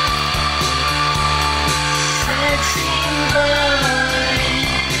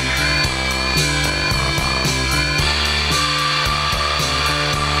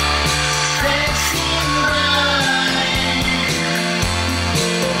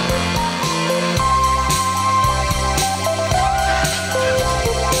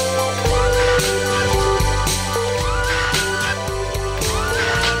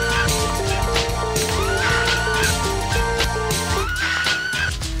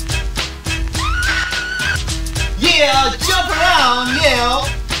 Yeah, jump around, yeah.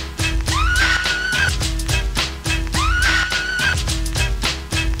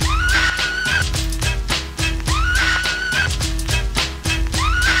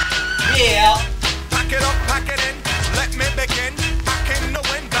 Yeah. Pack it up, pack it in, let me begin. I came to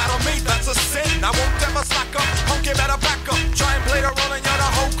win, battle me, that's a sin. I won't ever slack up, punk, you better back up. Try and play the role and you're the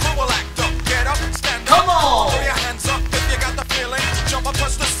whole crew will act up. Get up, stand up, Come on. throw your hands up if you got the feeling. Jump up,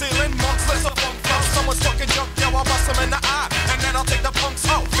 touch the ceiling, monks, let's a funk flow. Someone's talking junk, yo, I'll bust them in the eye. And then I'll take the punks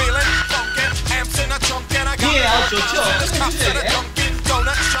out, feeling funkin', amps in a trunk, and I got Yeah, 좋죠. this cops in a Dunkin'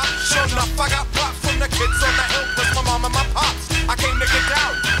 Donut shop. Sure enough, I got props from the kids on the hill, plus my mom and my pops. I came to get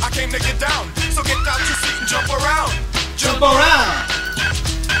down, I came to get down. So get out your seat and jump around. Jump around.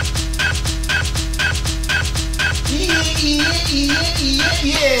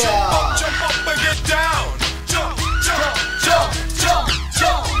 Yeah. Jump up and get down. Jump, jump, Jump, jump,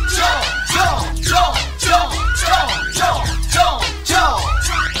 jump, jump, jump, jump, jump, jump, jump, jump, jump.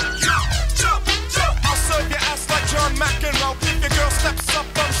 jump, jump. I'll serve your ass like John McEnroe. If your girl steps up,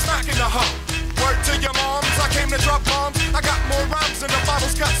 I'm smacking the hoe. Word to your moms, I came to drop bombs. I got more rhymes than the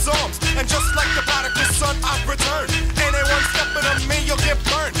Bible's got psalms. And just like the prodigal son, I've returned. Anyone stepping on me, you'll get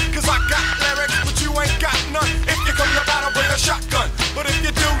burned. Cause I got lyrics, but you ain't got none. If you come to battle, bring a shotgun. But if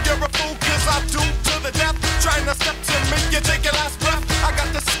you do, you're a fool, cause I do to the death. Trying to step to me, you take your last breath. I got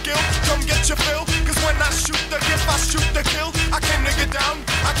the skill, come get your fill. Cause when I shoot the gift, I shoot the kill. I came to get down,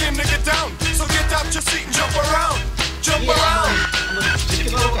 I came to get down. So get out your seat and jump around. Jump around. 한번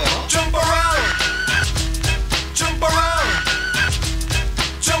지켜볼까요? Jump around. Jump around.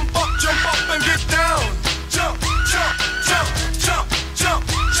 Jump up and get down. Jump, jump, jump, jump, jump, jump,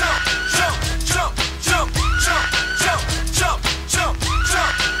 jump, jump, jump, jump, jump, jump, jump,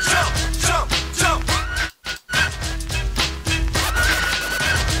 jump, jump, jump, jump.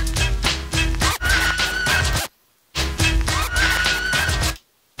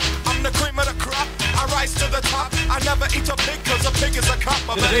 I'm the cream of the crop. I rise to the top. I never eat a pig cause a pig is a cop.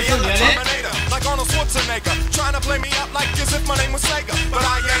 I'm a Terminator, like Arnold Schwarzenegger. Trying to play me out like as if my name was Sega. But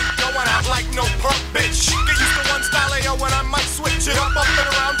I ain't going out like no punk bitch. Get used to one style yo, when I might switch it up and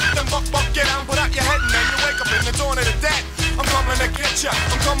around. Then buck, get down, put out your head and then you wake up in the dawn of the dead. I'm coming to get ya,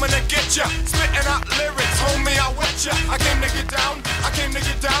 I'm coming to get ya. Spitting out lyrics, homie, I wet ya. I came to get down, I came to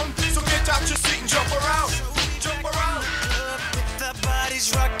get down. So get out your seat and jump around. Jump around. The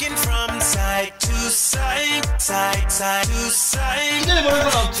body's rocking from side to side, side to side. 이전에 모르는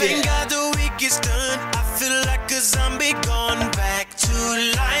건 없지. Thank God the week is done. I feel like a zombie gone back to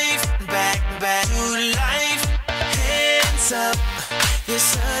life, back to life. Hands up, yeah,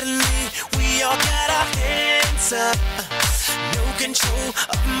 suddenly we all got our hands up. No control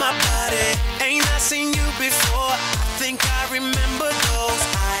of my body. Ain't I seen you before? I think I remember those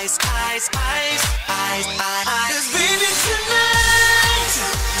eyes. Cause baby tonight,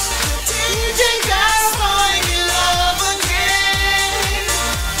 the DJ got falling in love again.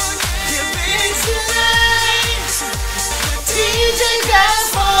 Yeah, baby tonight, the DJ got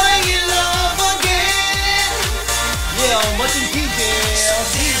falling in love again. Yeah, 멋진 DJ.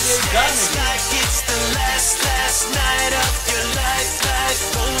 It's like it's the last night of your life.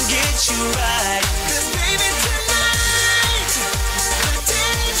 Won't get you right. Cause baby tonight, the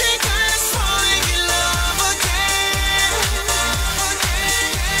DJ got falling in love again.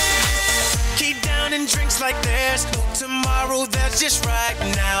 Keep down and drinks like there's no tomorrow. That's just right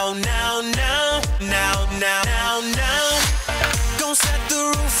now. Gonna set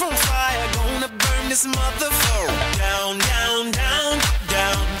the roof on fire. Gonna burn this motherfucker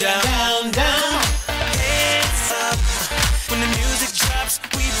down. Hands up. When the music drops,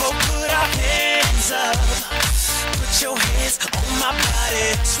 we both put our hands up. Put your hands on my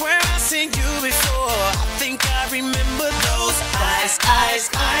body. Swear I've seen you before. I think I remember those eyes.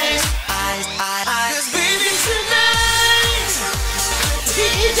 Cause baby tonight, the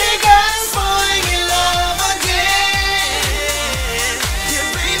DJ got falling in love again. Yeah,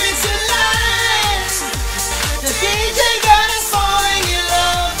 baby tonight, the DJ got falling in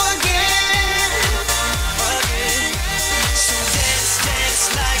love again. So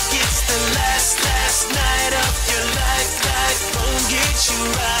dance like it's the last night of your life.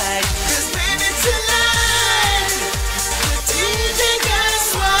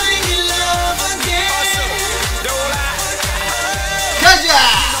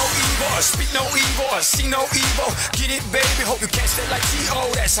 No evil, speak no evil, see no evil. Get it, baby. Hope you catch that like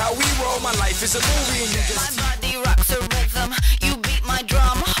T.O. That's how we roll. My life is a movie and you just. My body rocks a rhythm. You beat my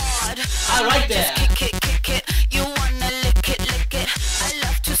drum hard. I like that. Just kick it. You wanna lick it. I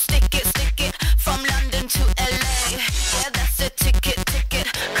love to stick it. From London to LA. Yeah, that's a ticket.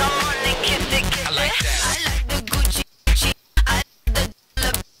 Come on and kick it. I like that. I like the Gucci. I like the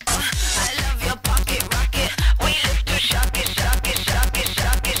I love your pocket rocket. We live to shock it.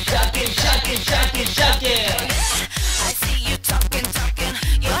 I see you talking.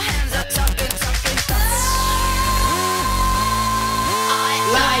 Your hands are talking.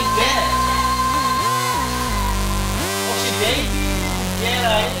 Like that. 혹시 baby get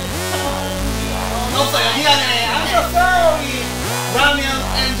없어요. 미안해. I'm so sorry. Ramen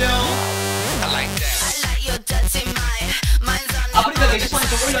Angel. I like that. I like your dirty mind. Mine's on 아프리카 게시판에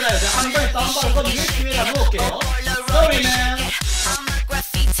좀 올려놔요. 제가 한 번에 다운받은 거 기회가 놓을게요. Sorry man. I'm a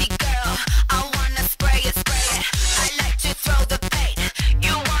graffiti girl. I wanna spray it. I like to throw the paint.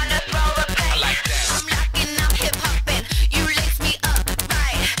 You wanna throw the paint. I like that. I'm locking up hip-hopping. You lace me up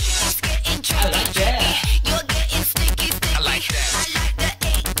right. It's getting tricky. I like that. You're getting sticky. I like that. I like the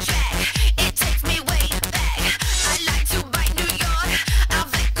 8-track. It takes me way back. I like to bite New York.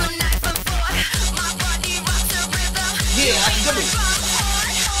 Avec a knife and fork. My body rocks the rhythm. Yeah, I can do it.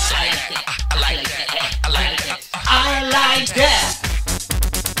 I like that. I like that. I like that.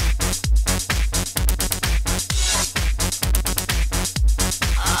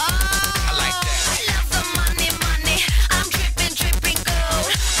 I love the money. I'm dripping gold.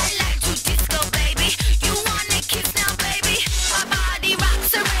 I like to disco, baby. You wanna kiss now, baby? My body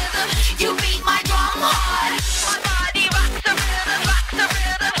rocks the rhythm. You beat my drum hard. My body rocks the rhythm.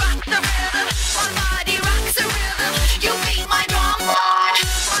 My body rocks the rhythm. You beat my drum hard.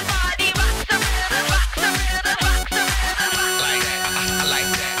 My body rocks the rhythm.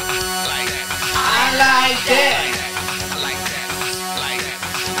 I like that. I like that.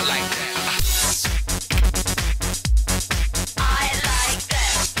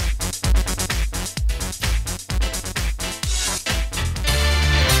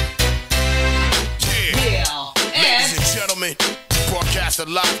 Ladies and gentlemen, broadcast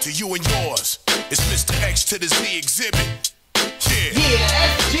live to you and yours. It's Mr. X to the Z exhibit.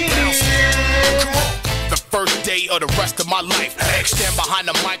 Come on. The first day of the rest of my life. X stand behind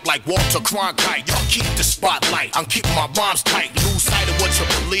the mic like Walter Cronkite. Y'all keep the spotlight. I'm keeping my rhymes tight. Lose sight of what you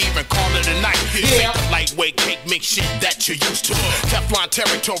believe and call it a night. This ain't the lightweight cake mix shit that you're used to. Teflon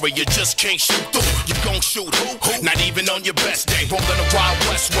territory, you just can't shoot through. You gon' shoot who? Not even on your best day. Rolling the Wild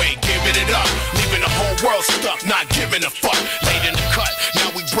West way, giving it up. Leaving the whole world stuck, not giving a fuck. Late in the cut,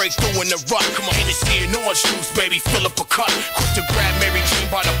 now we break through in the rut. Come on, Hennessy and orange juice, baby, fill up a cup. Quick to grab Mary Jane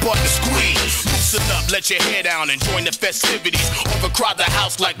by the butt and squeeze. Loosen up, let your hair down and join the festivities. Overcrowd the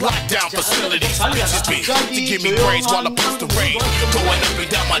house like lockdown facilities. Bitches be to give me brains while I post the rain. Going up and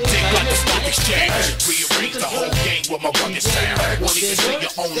down my dick like the stock exchange. Rearrange the whole game with my rugged sound. Won't even say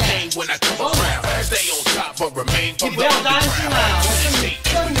your own name when I come around. Stay on top but remain from the underground. To the state,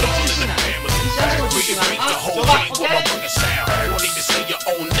 we all in the family. Rearrange the whole game with my rugged sound. Won't even say your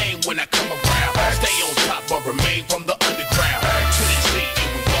own name when I come around. Stay on top but remain from the underground. To the state,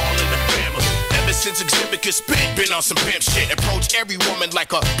 we all in the family. Ever since Exhibit could spit, been on some pimp shit. Approach every woman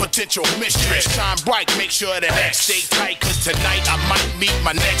like a potential mistress. Shine bright, make sure that X stay tight. Cause tonight I might meet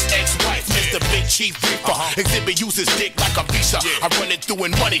my next ex-wife. Mr. Big Chief Reaper. Exhibit uses dick like a visa. I run it through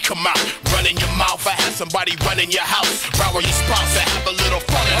and money come out. Run in your mouth, I have somebody run in your house. Borrow your spouse to have a little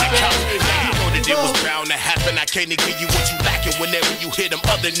fun in the couch. Now you know that it was bound to happen. I can't give you what you lacking whenever you hear them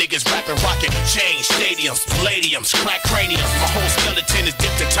other niggas rapping, rocking. Chains, stadiums, palladiums, crack craniums. My whole skeleton is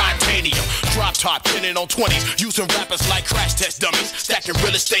dipped in titanium. Drop top, 10 on 20s. Using rappers like crash test dummies. Stacking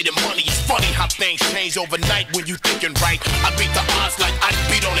real estate and money. It's funny how things change overnight when you thinking right. I beat the odds like I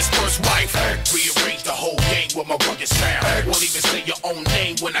beat on his first wife. Rearrange the whole game with my rugged sound. Won't even say your own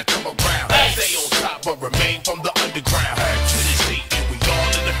name when I come around. Stay on top but remain from the underground. To the sea and we all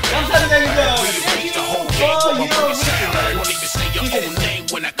in the rearrange the whole game with my rugged sound. Won't even say your own name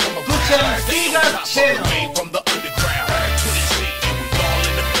when I come around. Stay on top but remain from the underground. To the sea and we all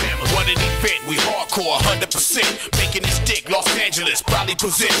in the family. What an event, we hardcore 100%. Making this dick, Los Angeles probably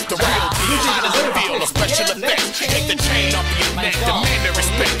presents the real deal. How does it feel? No special effects. Take the chain off your neck, demand the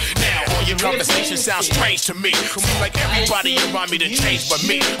respect. Now all your conversation sounds strange to me. Seems like everybody around me done changed but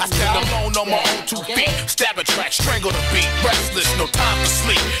me. I stand alone on my own 2 feet. Stab a track, strangle the beat. Restless, no time for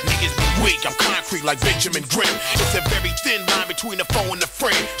sleep. Niggas be weak, I'm concrete like Benjamin Grimm. It's a very thin line between a foe and a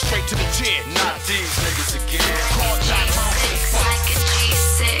friend. Straight to the chin, not these niggas again. Call John like a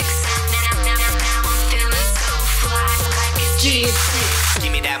G6. Now I'm feeling so fly like a G6.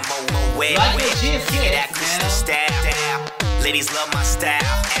 with. Like a G6, Give that crystal style. Ladies love my style.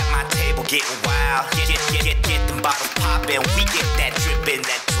 At my table getting wild. Get them bottles poppin'. We get that drippin',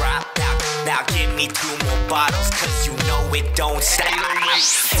 that drop. Now give me 2 more bottles, cause you know it don't stop.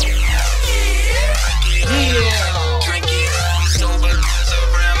 Drink it, sober girls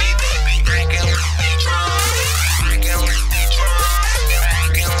around me, they be acting like they drunk. Acting like they drunk.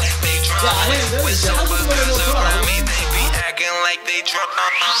 Acting like they drunk. With sober girls around me, they be acting like they drunk.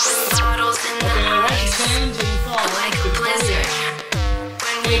 Bottles in the ice, like a blizzard.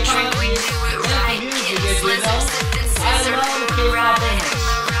 When we drink, we do it right. Getting slizzard, sipping scissor.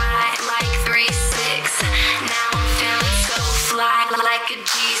 Ride like 3-6. Now I'm feeling so fly, like a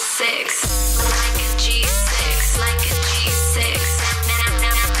G6. Like a G6, like a G6.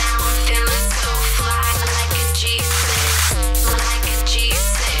 Now I'm feeling so fly, like a G6. Like a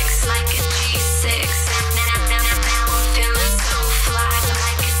G6, like a G6. Now I'm feeling so fly,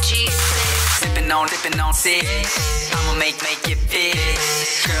 like a G6. Sippin' on 6. I'ma make it fit.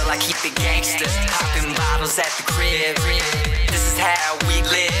 Girl, I keep it gangster. Poppin' bottles at the crib. This is how we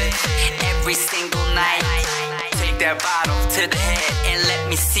live. Every single night. Take that bottle to the head and let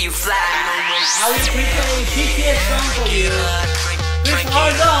me see you fly. I will prepare BTS song for you. Please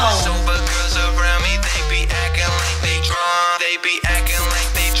hold on. Sober girls around me, they be acting like they drunk. They be acting like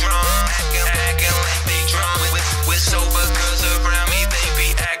they drunk. Acting like they drunk. With sober girls around me, they be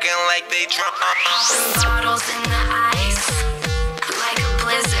acting like they drunk. Bottles in the ice, like a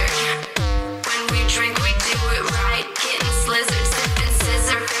blizzard. When we drink, we do it right. Getting slizzard, sipping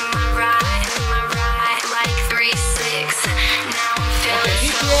scissor in my ride, like 3-6. Now I'm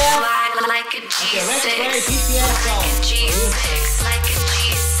feeling so fly, like a G6. Like a G6, like a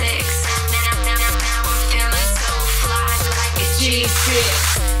G6. Now I'm feeling so fly, like a G6.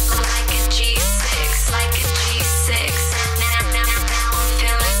 Like a G6, like a G6. Now I'm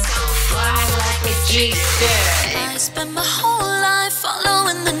feeling so fly, like a G6. I spend my whole life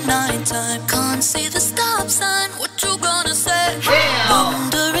following the nighttime. Can't see the stop sign. What you gonna say?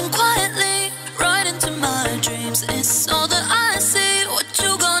 Wandering quietly right into my dreams. It's all that I see. What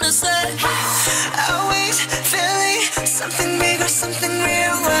you gonna say? Always feeling something bigger, something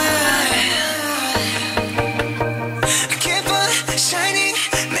real. Keep on shining,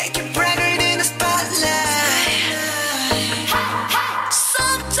 make it brighter than the spotlight.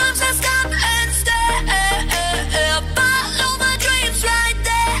 Sometimes I stop and stare. Follow my dreams right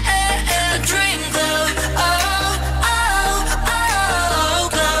there. Dream glow. Oh, oh, oh,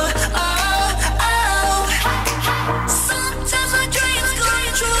 glow. Oh, oh. Sometimes my dreams come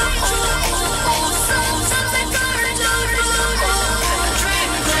true. Sometimes they turn to blue.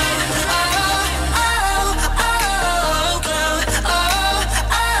 Dream glow. Oh, oh, oh, glow. Oh,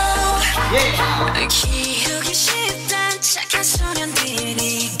 oh. 기우기 쉽단 착한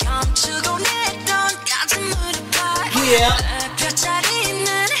소년들이 감추고 내던 가슴을 봐. 별자리 있는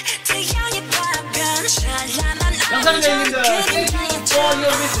태양의 파편 찬란한 감사합니다. Thank you for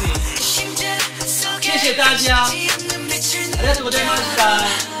your listening. 谢谢大家。ありがとうございました。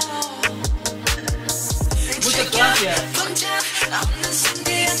Muchas gracias. 없는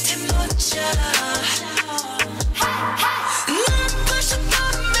상대한테 묻자. 넌 벌써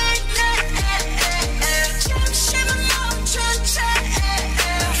범인네. 잠시만 멈춘 채.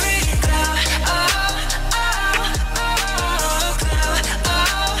 Dream glow. Oh, oh, oh, glow. Oh,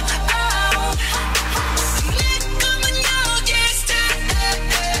 oh. 내 꿈은 여기 stay.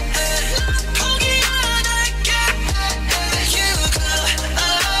 넌 포기 안 할게. You glow. Oh,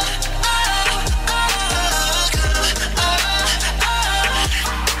 oh, oh, glow. Oh, oh.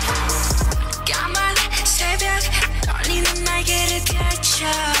 까만 새벽 떨리는 날개를 펼쳐.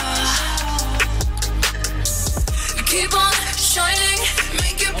 Keep on shining,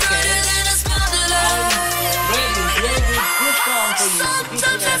 make it brighter than a spotlight. Good song for you.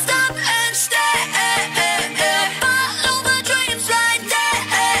 Sometimes I stop and stare. Follow my dreams right there.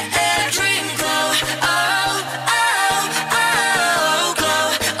 Dream glow. Oh, oh, oh,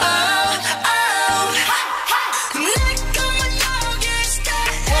 glow. Oh, oh. 내 꿈은 여기 stay.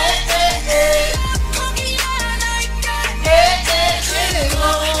 포기 안 할게. Dream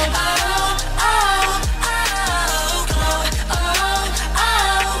glow. Oh, oh, oh, glow. Oh, oh.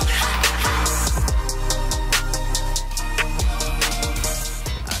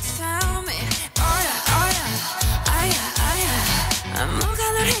 Tell me, oh yeah, oh yeah, oh yeah, oh yeah. 뭐가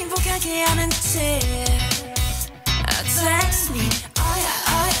널 행복하게 하는지. Text me, oh yeah,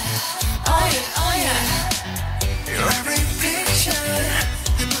 oh yeah, oh yeah, oh yeah. Your every picture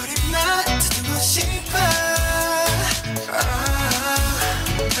내 머리만 듣고 싶어.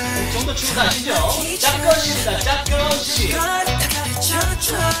 정도 춤 아시죠? 짝꿍입니다. 짝꿍씨. 널 다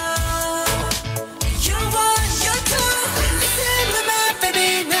가르쳐줘.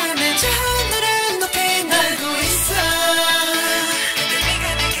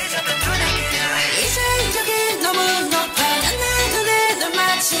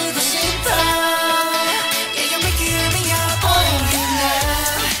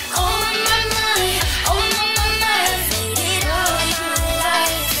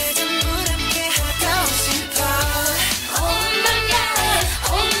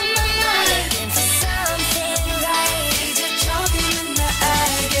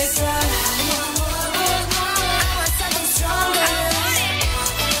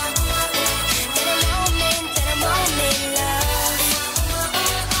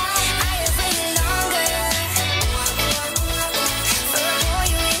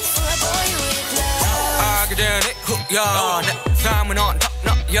 야, 내 삶은 on top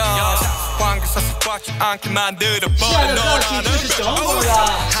너야 관계 섭섭하지 않게 만들어버린 너라는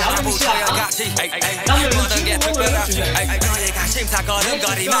가지 모든 게 특별하지 너희가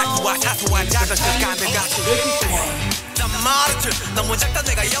심사거름거리 말투와 사소한 작은 습관들 같이 난 말했지 너무 작다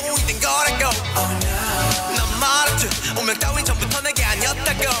내가 영웅이 된 거라고 난 말했지 운명 따윈 전부터 내게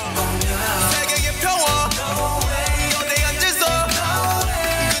아니었다고 세계의 평화 너네 앉아서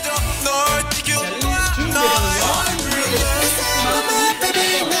그저 널 지켜봐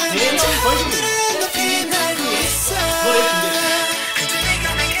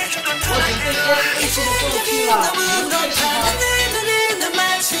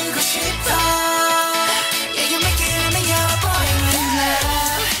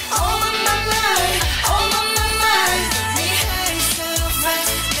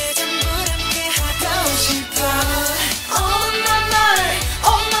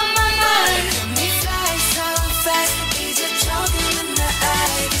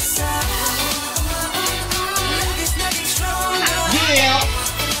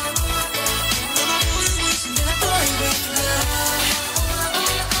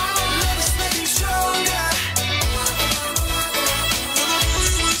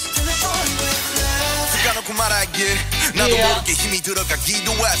나도 모르게 힘이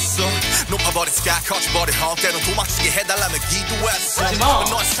들어가기도 했어 높아버린 스카 커져버린 헛 때론 도망치게 해달라며 기도했어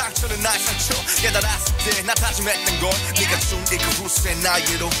너의 상처는 나의 상처 깨달았을 때 나 다짐했던 건 네가 준 이 그 후세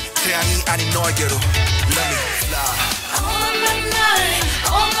나에게로 태양이 아닌 너에게로 Let me fly On my mind,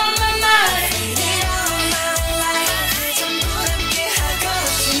 on my mind Need all my life 전부 함께 하고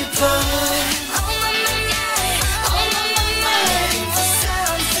싶어 On my mind, on my mind For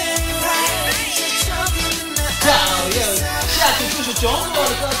something right 이제 조금은 나 下一首就是中国的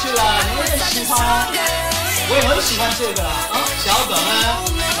歌曲了，你们也喜欢？我也很喜欢这个啊，小伙伴们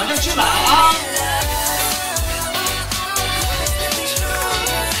马上去买啊！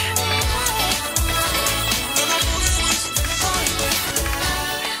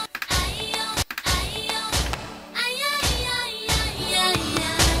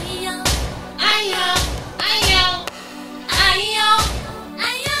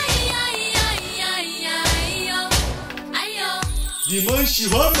 你们喜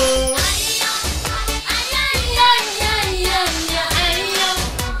欢吗？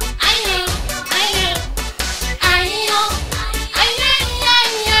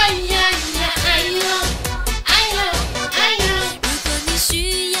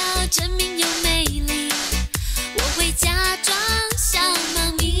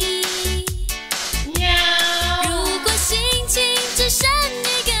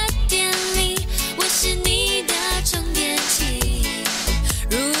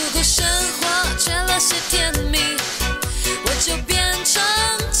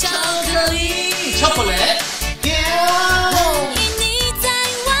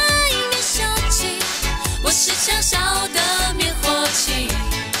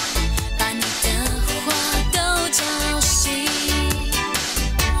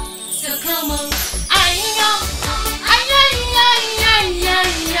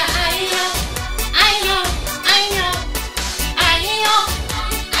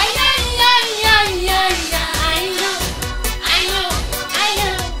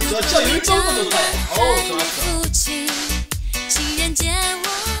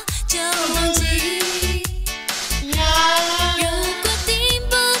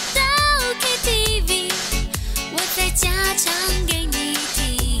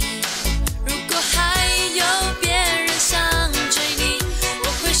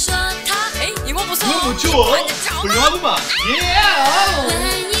훌륭하구만.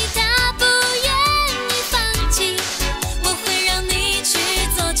 Yeah.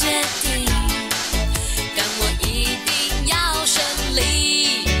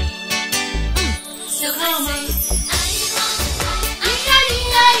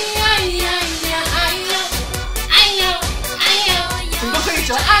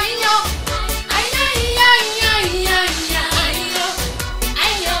 哎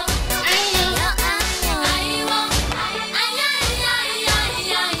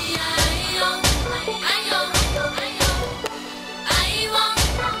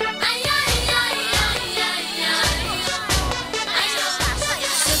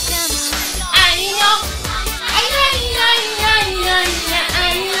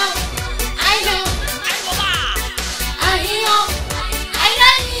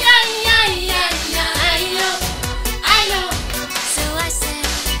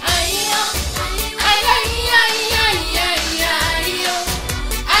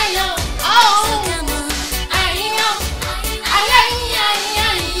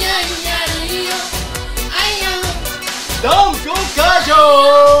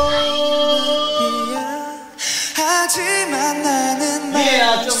하지만 나는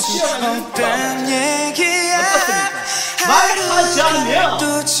어떤 얘기야. 말하자면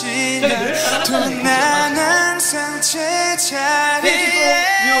또 지나 또 난 항상 제자리에.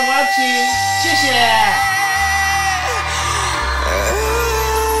 You're watching. 谢谢.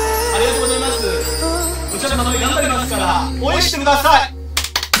 안녕하세요. お茶の間の頑張りますから応援してください.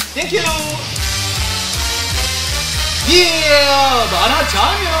 Thank you. Yeah,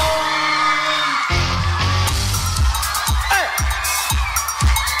 말하자면.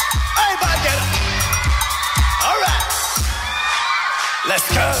 Let's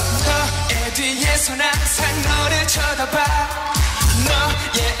go. 너의 뒤에서 항상 너를 쳐다봐.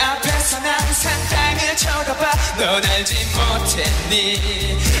 너의 앞에서 항상 땅을 쳐다봐. 넌 알지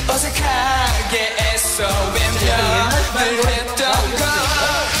못했니 어색하게 애써 외면을 했던 걸.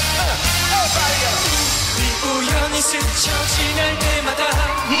 우연히 스쳐 지날 때마다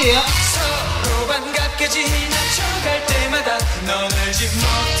서로 반갑게 지나쳐갈 때마다 넌 알지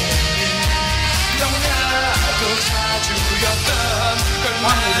못했니 너무나도 자주였던 걸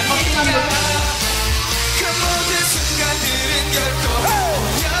말이야. 그 모든 순간들은 결코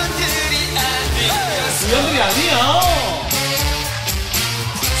우연들이 아니었어. 우연들이 아니야.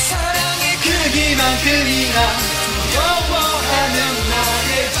 사랑의 크기만큼이나 두려워하는 나를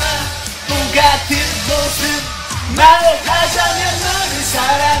봐. 똑같은 모습 말하자면 너를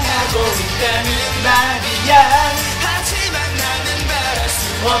사랑하고 있다는 말이야. 하지만 나는 말할 수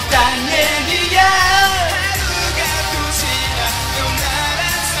없단 얘기야. 하루가 또 지나도 난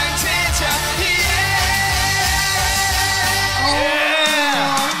항상 제자리에.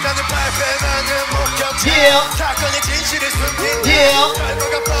 나는 발뺌하는 목격자. 사건의 진실을 숨긴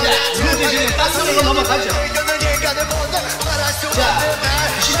결과가 자, 그 대신에 딴 소리로 넘어가죠. 자,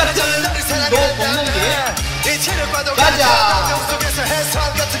 시작은 너 먹는 게 가자.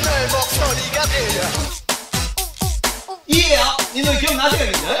 이에요. 이 노래 기억나세요,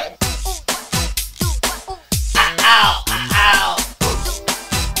 여러분들? 아우, 아우.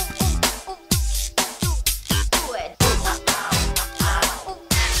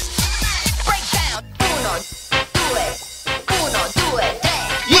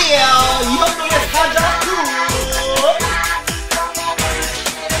 이번 노래 가자.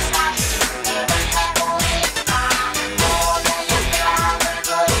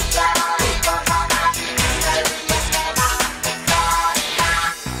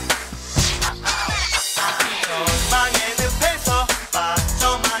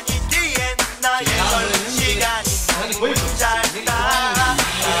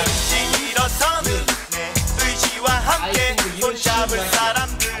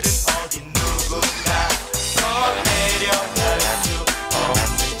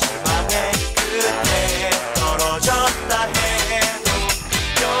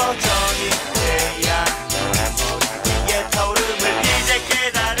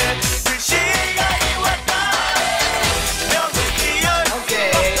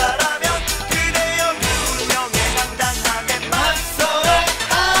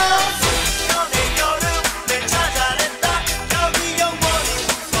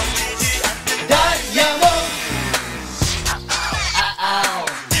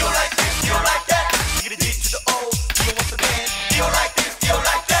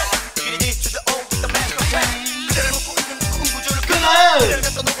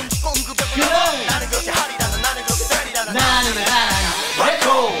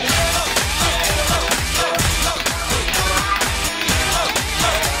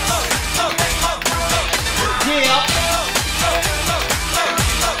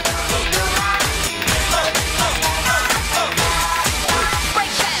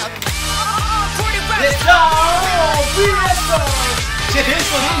 제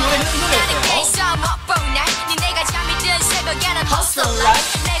댄스는 노래 하는 노래였어요.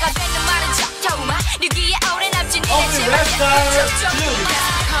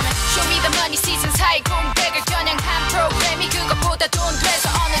 Show me the money season 사이 공백을 겨냥한 프로그램이 그것보다 돈 돼서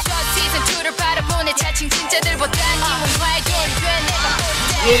어느 저 시즌 2를 바라보내 자칭 진짜들보단 이문화의 돈이 돼 내가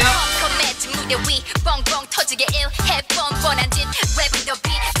볼때 컴컴했지 무대 위 뻥뻥 터지게 일해 뻔뻔한 짓 랩은 더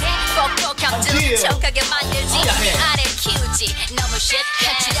비슷해 뻑뻑 감정 척하게 만들지 아래를 키우지 너무 shit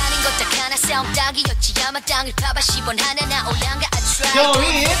현실아닌 것 딱 하나 싸움 딱이었지 아마 땅을 파봐 10원 하나나 올랑가 I try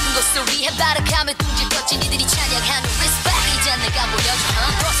모든 것을 위해 발악하며 둥질 뻗지 니들이 찬양하는 respect 이제 내가 보여줘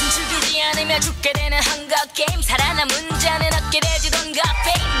벗은 즐기지 않으면 죽게 되는 헝거 게임 살아남은 자는 얻게 되지던가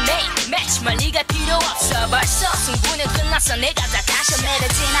fame name match 멀리가 필요 없어 벌써 승부는 끝났어 내가 다 다시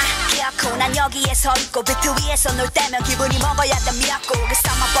내려지나 기억고 난 여기에 서 있고 비트 위에서 놀 때면 기분이 먹어야 돼 미약고 It's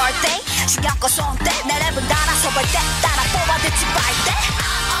not my birthday 신경껏 손대 내 랩은 따라서 볼 때 따라 뽑아 듣지 말때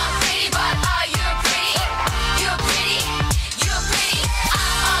I'm pretty but are you pretty? You're pretty You're pretty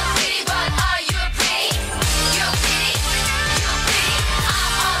I'm pretty but are you pretty? You're pretty You're pretty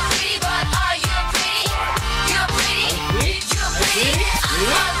I'm pretty but are you pretty? You're pretty You're pretty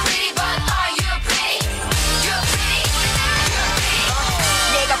I'm pretty but are you pretty? You're pretty You're pretty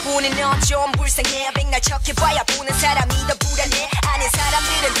내가 보는 넌 좀 불쌍해 백날 척해봐야 보는 사람이 더 불안해 아닌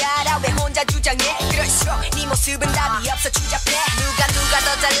사람들은 알아 왜 혼자 주장해 그럴수록 네 모습은 답이 없어 추잡해 누가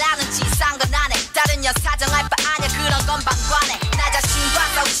더 잘나는지 싼 건 아네 다른 년 사정할 바 아냐 그런 건 방관해 나 자신과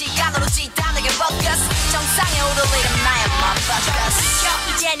싸울 시간으로 지다는 게 focus 정상에 오를 일은 나야 motherfuckers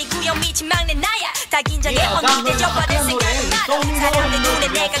이제 네 구형 미친 막내 나야 다 긴장해 언니들 좁아질 생각은 말아 사람들 눈에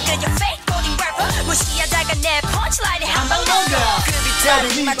내가 그저 fake coding rapper 무시하다가 내 punchline에 한방 먹어 그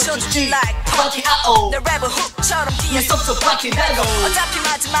비타를 맞춰주지 like party 내 랩은 훅처럼 뒤에 쏙쏙 박힌다고 어차피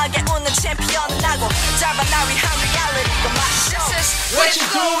마지막에 웃는 챔피언은 나고 짧아 나 위한 리얼리티가 my show What you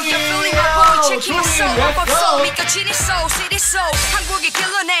doing? feeling my boy checking my soul 법 믿겨지니 soul city soul 한국이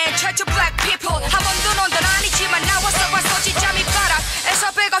길러낸 최초 black people 한 번도 논 건 아니지만 나와서 와서 진짜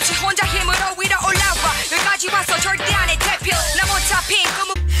밑바닥에서 백없이 혼자 힘으로 위로 올라와 여기까지 와서 절대 안해 대필 나 못 잡힌 그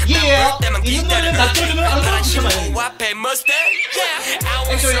Yeah, 이 정도는 낮춰주면 얼마나 지켜봐요.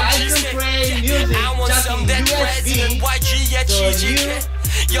 Actually, I can play music just in USB.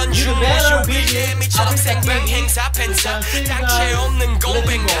 So you better be 초록색 행사 팬사 당체 없는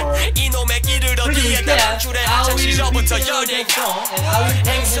공백만 이놈의 길을 어디에다 단줄에 장시로부터 연예가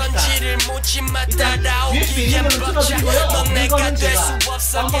행선지를 묻지마 따라오기엔 벅차 넌 내가 될 수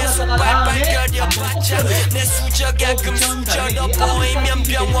없어 계속 발발거려봤자 내 수저가 금수저로 보이면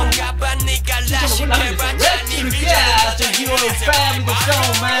병원 가봐 네가 라식해봤자 네 비자를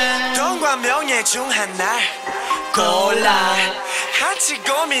돈과 명예 중 하나 골라 한치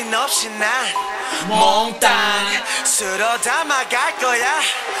고민 없이 난 몽땅 술어 담아갈 거야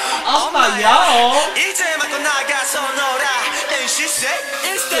엄마야 이제 맞고 나가서 놀아 And she said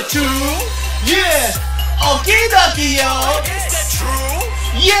It's the truth Yeah 오키도키요 It's the truth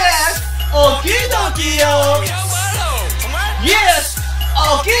Yes 오키도키요 Yes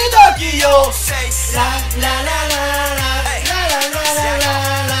오키도키요 Say 라라라라라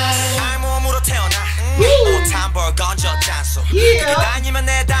몸으로 태어나 못한벌 건졌잖소 Yeah. 그게 아니면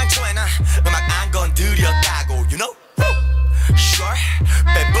내 당초에는 음악 안 건드렸다고 You know? Sure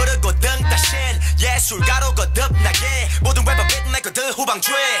배부르고 등 따신 예술가로 거듭나게 모든 래퍼 빗메이커들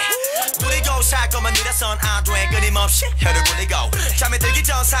후방주에 누리고 살 거면 느려선 안돼 끊임없이 혀를 굴리고 잠에 들기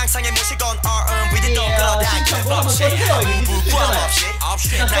전 상상에 모시곤 R&B도 끌어당기는 법시 부부함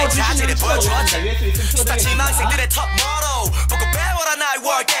없이 나의 자질을 보여주었지 스타 지망생들의 top model 보고 배워라 나의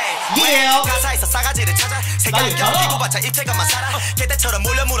work Yeah. 가사에서 싸가지를 찾아 색깔 껴끼고 봤자 입체감만 살아 개떼처럼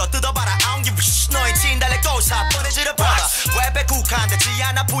몰려 물어 뜯어봐라 너의 진달래 꽃사 뻔해지려 봐라 웹에 국한되지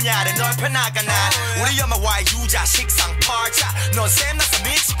않아 분야를 넓혀 나가 난 우리 엄마와의 유자 식상 팔자 넌 쌤나서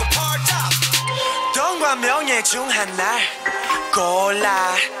미치고 팔자 돈과 명예 중 하나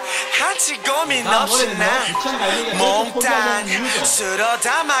골라 한치 고민 없이 난 몽땅 술어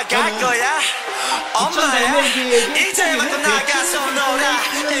담아갈 거야 엄마야 이제 맞고 나가서 놀아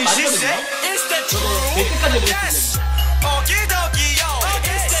And she said It's the truth Yes 오기도기요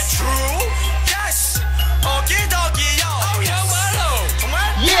It's the truth Yes 오기도기요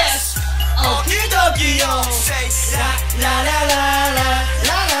Yes 오키도키요 Say 라라라라라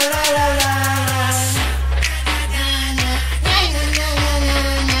라라라라라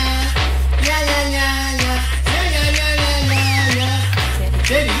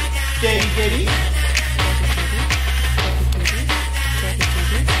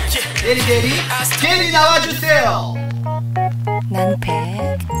게리 나와주세요. 난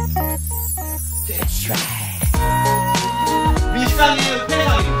백. 밀상의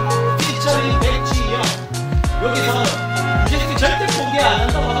회상입니다. 피처링 백지영. 여기서 유재석이 절대 포기 안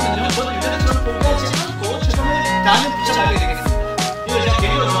한다고 하거든요. 저도 유재석처럼 포기하지 않고 최선을 다하는 부천갈매기 되겠습니다. 이거 제가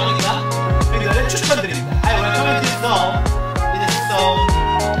개인적으로 좋아하니까 이 노래 추천드립니다. I recommend this song. It is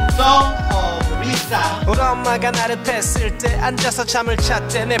song of 리사. 우리 엄마가 나를 뺐을 때 앉아서 잠을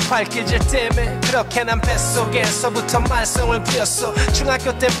잤대 내 발길질 때문에 그렇게 난 뱃속에서부터 말썽을 부렸어.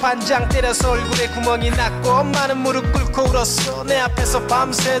 중학교 때 반장 때려서 얼굴에 구멍이 났고 엄마는 무릎 꿇고 울었어 내 앞에서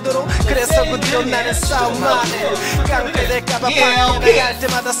밤새도록. 그래서 그 뒤로 나는 싸움만 해. 깡패 될까봐 밖에 나갈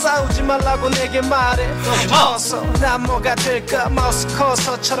때마다 싸우지 말라고 내게 말해. 커서 난 뭐가 될까 마우스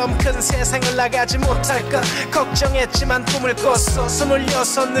커서처럼 큰 세상을 나가지 못할까 걱정했지만 꿈을 꿨어.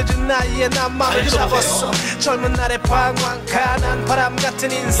 26 늦은 나이에 난 마음을 잡았어. 젊은 날의 방황 가난 바람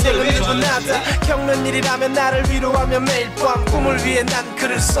같은 인생은 누구나 다 겪는 일이라면 나를 위로하며 매일 밤 꿈을 위해 난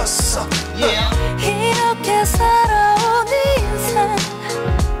글을 썼어. 이렇게 살아온 인생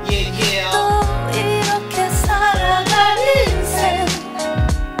또 이렇게 살아갈 인생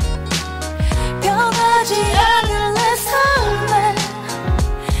변하지 않을 내 삶에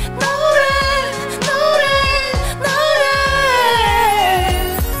노래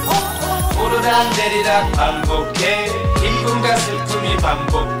오르락내리락 반복해 기쁨과 슬픔이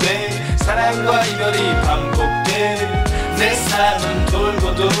반복돼 사랑과 이별이 반복돼 내 삶은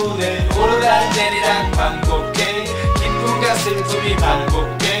돌고 도네 오르락내리락 반복해 기쁨과 슬픔이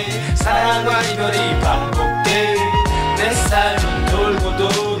반복돼 사랑과 이별이 반복돼 내 삶은 돌고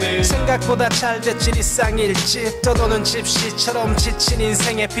도네 생각보다 잘됐지 일상일지 떠도는 집시처럼 지친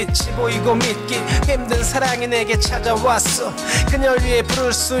인생의 빛이 보이고 믿기 힘든 사랑이 내게 찾아왔어. 그녀를 위해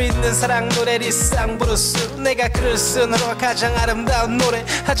부를 수 있는 사랑 노래 리쌍 브루스 내가 글을 쓴 후로 가장 아름다운 노래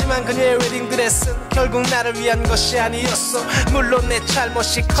하지만 그녀의 웨딩드레스는 결국 나를 위한 것이 아니었어. 물론 내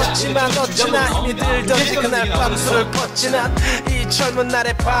잘못이 컸지만 어찌나 힘이 들던지 그날 밤 술을 걷지 난 이 젊은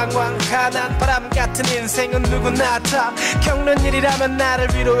날의 방황 가난 바람 같은 인생은 누구나 다 겪는 일이라면 나를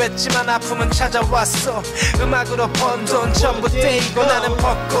위로했지만 아픔은 찾아왔어. 음악으로 번 돈 전부 떼이고 나는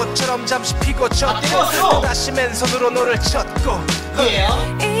벚꽃처럼 잠시 피고 졌고 또다시 맨손으로 노를 쳤고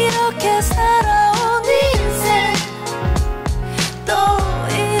이렇게 살아온 인생 또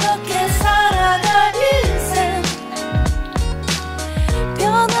이렇게 살아갈 인생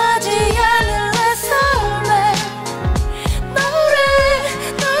변하지 않을 내 삶에 노래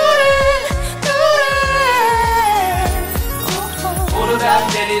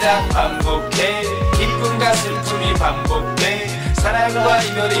오르락내리락 반복해 기쁨과 슬픔이 반복돼 사랑과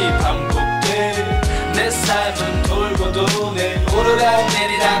이별이 반복돼 내 삶은 돌고 도네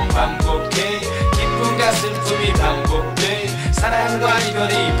오르락내리락 반복해 기쁨과 슬픔이 반복돼 사랑과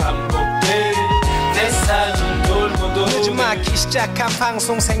이별이 반복돼 내 삶은 돌고 도네 요즘 막기 시작한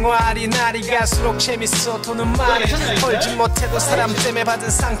방송 생활이 날이 갈수록 재밌어. 돈은 많이 벌지 못해도 사람 때문에 받은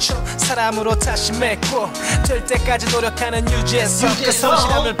상처 사람으로 다시 맺고 될 때까지 노력하는 유지에서 그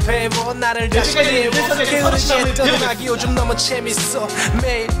성실함을 배워 나를 다시 깨워 게으르게 했던 음악이 요즘 너무 재밌어.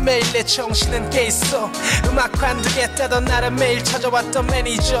 매일매일 내 정신은 깨있어. 음악 관두겠다던 나를 매일 찾아왔던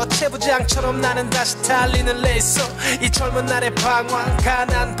매니저 채부장처럼 나는 다시 달리는 레이서. 이 젊은 날의 방황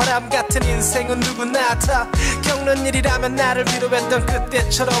가난 바람 같은 인생은 누구나 다 겪는 일이라면 나를 위로했던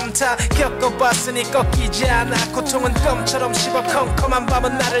그때처럼 다 겪어봤으니 꺾이지 않아. 고통은 껌처럼 씹어 컴컴한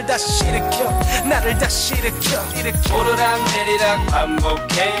밤은 나를 다시 일으켜 오르락내리락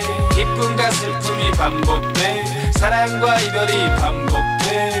반복해 기쁨과 슬픔이 반복돼 사랑과 이별이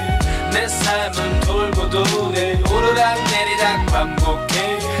반복돼 내 삶은 돌고 도네 오르락내리락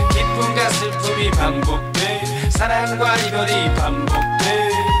반복해 기쁨과 슬픔이 반복돼 사랑과 이별이 반복돼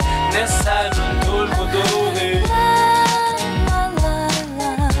내 삶은 돌고 도네.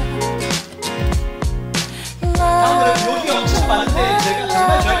 다음으로 여기가 엄청 많은데 제가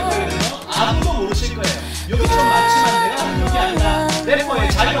정말 좋아하는 거거든요. 아무도 모르실 거예요. 여기 좀 많지만 내가 하는 여기 아니라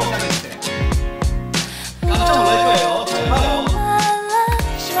래퍼의 자리가 없다고 했을 때 깜짝 놀랄 거예요. 잘 봐요.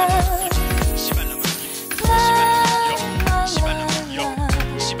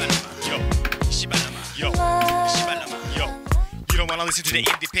 Listen to the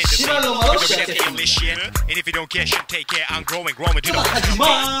independent English shit. And if you don't care, shit, take care. I'm growing to the 오는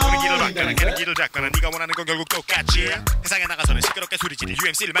길을 막거나 가는 길을 닦거나 네가 원하는 건 결국 똑같지. 세상에 나가서는 시끄럽게 소리지를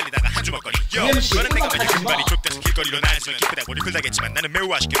UMC를 말리다가 한 주먹거리. 너는 내가 만약 금발이 족돼서 길거리로 나와주면 기쁘다고 리플다겠지만 나는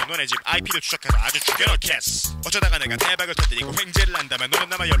매우 아쉽게도 너네 집 IP를 추적해서 아주 죽여놓겠어. 어쩌다가 내가 대박을 터뜨리고 횡재를 한다면 너는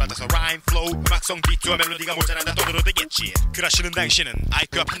나만 열받아서 라임, 플로우, 음악성, 비트와 멜로디가 모자란다 떠들어대겠지. 그러시는 당신은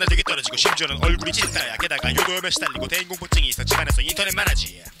IQ가 판단력이 떨어지고 심지어는 얼굴이 찐따야. 게다가 요도염에 시달리고 대인공포증이 있어 집안에서 인터넷만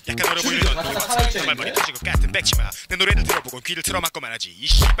하지. 약간 어려 보이는 넌 정말 머리 터진 것 같은 백치마. 내 노래를 들어보고 귀를 틀어막고만 하지. 이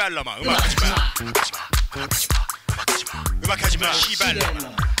씨발놈아 음악하지마 음악하지마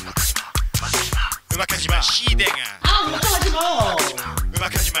씨발놈아 음악하지마 씨댕아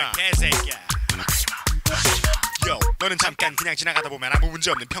음악하지마 개새끼야 Yo, 너는 잠깐 그냥 지나가다 보면 아무 문제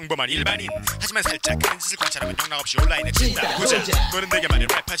없는 평범한 일반인. 하지만 살짝 그런 짓을 관찰하면 영락없이 온라인에 뜬다. 보자, 너는 내게 말해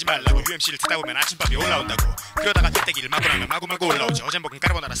랩하지 말라고. UMC를 듣다 보면 아침밥이 올라온다고. 그러다가 떼떼기를 마구 나면 마구마구 올라오지. 어젠 먹은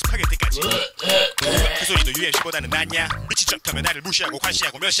까르보나라 스파게티까지. 그 소리도 UMC보다는 낫냐? 미친 척하면 나를 무시하고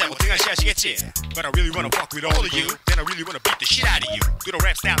관시하고 멸시하고 등한시하시겠지. But I really wanna fuck with all of you. Then I really wanna beat the shit out of you. Do the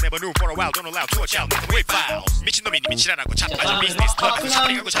rap style never knew for a while. Don't allow to a child nothing with files. 미친놈이 님이 지랄하고 자빠져. 비즈니스 클럽에서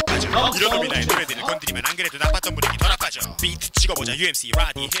샤프링하고 자빠져. 이런 놈이 나의 노래들을 건드리면 안 그래도 나빴던 분위기 더 나빠져. 비트 찍어보자. UMC,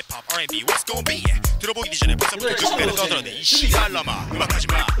 라디, 힙합, R&B What's gon' be? 들어보기 전에 벌써부터 누군가를 떠들어대. 이 씨발놈아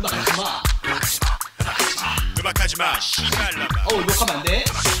음악하지마 음악하지마 음악하지마 음악하지마 씨발라마 욕하면 안돼.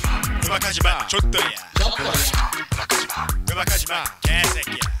 음악하지마 좆더야 음악하지마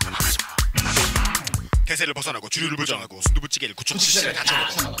개새끼야 대세를 벗어나고 주류를 부정하고 순두부찌개를 구축시설에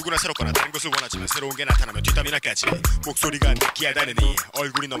다쳐놓고 누구나 새롭거나 다른 것을 원하지만 새로운 게 나타나면 뒷담이나까지 목소리가 느끼하다느니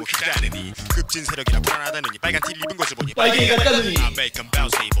얼굴이 너무 크다느니 급진 세력이라 불안하다느니 빨간 티를 입은 것을 보니 빨개 같다느니 I make them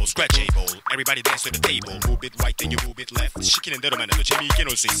bounce able, scratch able Everybody dance to the table Move it right then you move it left 시키는 대로만 해도 재미있게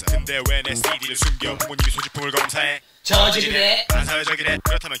놀 수 있어 근데 왜 내 CD를 숨겨 부모님이 소지품을 검사해 저질이래 난 사회적이래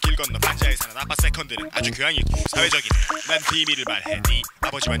그렇다면 길 건너 반지하에 사는 아빠 세컨드는 아주 교양이 있고 사회적이네 난 비밀을 말해 네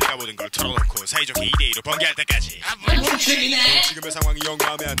아버지와 네가 모든 걸 털어놓고 사이좋게 2대2로 번개할 때까지 뭉치기네 지금의 상황이 영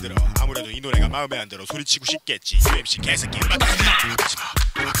마음에 안 들어 아무래도 이 노래가 마음에 안 들어 소리치고 싶겠지 UMC 개새끼 음악하지마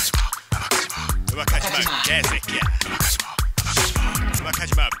음악하지마 개새끼야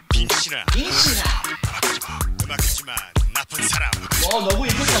음악하지마 빙신아 음악하지마 나쁜 사람 너무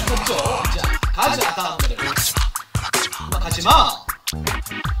이쁠 수 없죠. 자 가자 다음 노래 음악하지마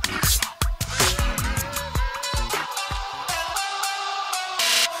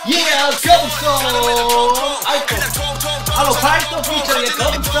거북선 아이고 바로 발톱 피처의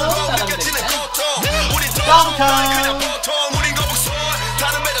거북선 나갑니다. 깡탕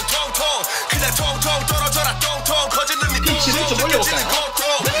피치를 좀 올려볼까요?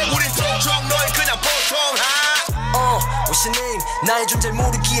 What's your name? 나의 존재를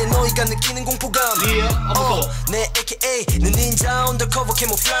모르기에 너희가 느끼는 공포감 내 AKA는 닌자 undercover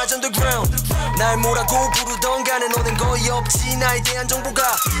camouflage underground 날 뭐라고 부르던 간에 너는 거의 없지 나에 대한 정보가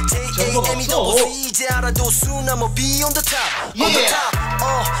JAME 이제 알아도 수나무 be on the top on the top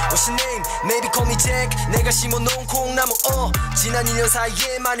What's your name? Maybe call me Jack 내가 심어놓은 콩나무 지난 1년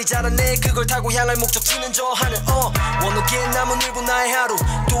사이에 많이 자랐네 그걸 타고 향할 목적지는 저 하늘 원하게 남은 1분 나의 하루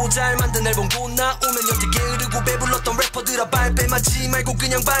또 잘 만든 앨범 곧 나오면 여태 게으르고 배불렀던 래퍼들아 발뺌하지 말고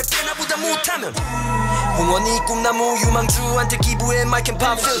그냥 발빼 나보다 못하면 홍원이 꿈나무 유망주한테 기부해 마이크 앤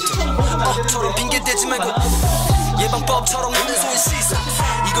팝 필터 처럼 핑계대지 말고 예방법처럼 너는 소위 씻어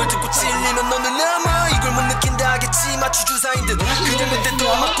이걸 듣고 찔리면 너는 남아 이걸 못 느낀다 하겠지 마취 주사인 듯 그냥 몇 대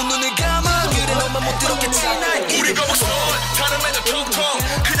또 맞고 눈을 감아 그래 너만 못 들었겠지 난 우리 거북선 다른 애들 통통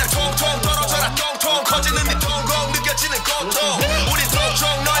그냥 통통 떨어져라 똥통 커지는 네 통곡 느껴지는 고통 우리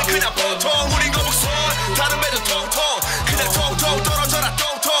통통 너희 그냥 보통 우리 거북선 다른 애들 통통 그냥 통통 떨어져라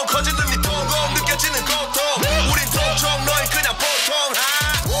똥통 커지는 네 통곡 느껴지는 고통 우리 통통 너희 그냥 보통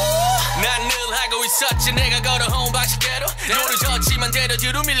난 늘 하고 있었지 내가 걸어온 방식대로 노려졌지만 대로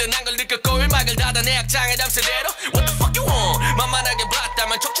뒤로 밀려난 걸 느꼈고 일막을 닫아 내 악장의 담세대로 What the fuck you want 만만하게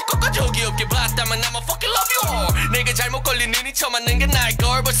봤다면 척추껏 저기 없게 봤다면 I'ma fucking love you all 내게 잘못 걸리는 이 처맞는 게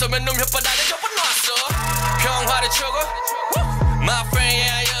나일걸 벌써 몇 놈 혓바닥에 접어놨어 평화를 추구 My friend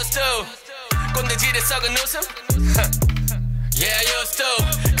yeah I used to 꼰대질에 썩은 웃음 Yeah I used to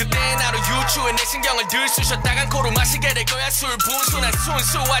그때 나로 유추해 내 신경을 들 쑤셨다간 코로 마시게 될 거야 술 분수난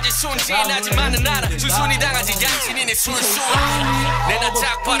순수하지 순진하지만은 않아 순순히 당하지 양심이 내 술수 내나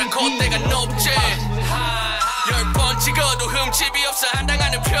짝파란 콧대가 높지 10번 찍어도 흠집이 없어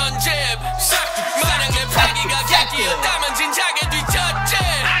한당하는 편집 만약 내 패기가 객기였다면 진작에 뒤졌지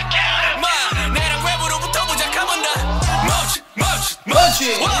내랑 외부로부터 부작하면 나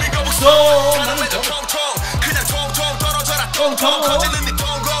멋지 우리 거북선 다른 애들 통통 그냥 통통 떨어져라 똥통 커지는 네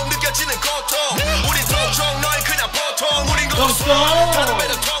통곡 느껴지는 고통 우린 통통 너희 그냥 보통 우린 거북선 다른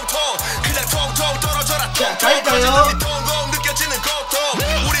애들 통통 그냥 통통 떨어져라 똥통 커지는 네 통곡 느껴지는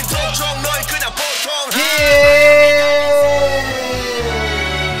고통 우린 통통 너희 그냥 보통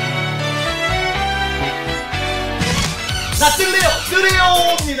자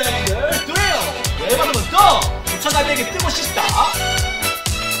뜨레오입니다 여러분들 뜨레오 왜 받으면 또 부천갈매기 뜨고 싶다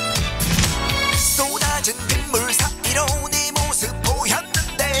쏟아진 빗물 사이로 네 모습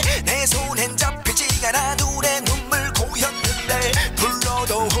보였는데 내 손엔 잡히지 않아 눈에 눈물 고였는데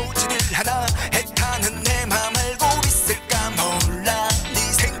불러도 오지를 않아 애타는 내 맘 알고 있을까 몰라 네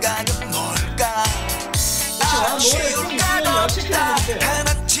생각은 뭘까 아쉬울까도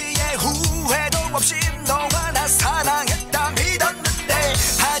하나치의 후회도 없이 너와 나 사랑했다 믿었는데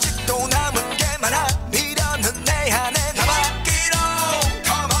아직도 남은 게 많아 미련은 내 안에 남았기로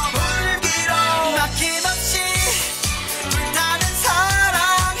더 머물기로 막힘없이 불타는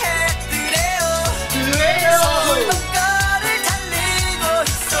사랑해 그래요 물방울을 달리고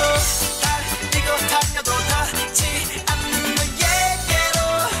있어 달리고 달려도 닿지 않는 너에게로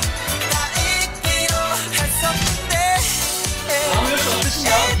다 잊기로 했었는데 아무 열수 없으신가?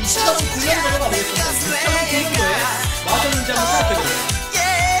 2009년으로 가보겠습니다 2009년도에 맞았는지 한번 생각해보세요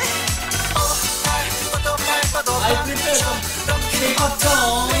I prepare some K-Pop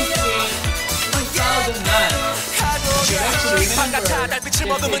songs in 2009 You actually remember 꽃을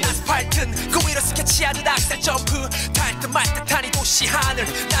머금은 아스팔트는 그 위로 스케치하듯 악셀 점프 달듯 말듯한 이 도시 하늘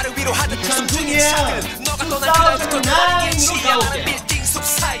나를 위로하듯 구성 중인 차들 너가 떠난 그날부터 나에게 나는 빌딩 숲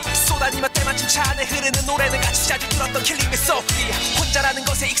사이 쏟아지며 때마침 차 안에 흐르는 노래는 같이 자주 들었던 킬링 미 소피 혼자라는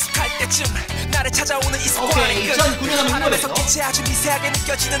것에 익숙할 때쯤 나를 찾아오는 이 습관이 바람에 섞인 채 아주 미세하게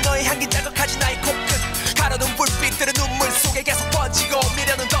느껴지는 너의 향기 자극하지 나의 코끝 가로등 불빛들은 눈물 속에 계속 번지고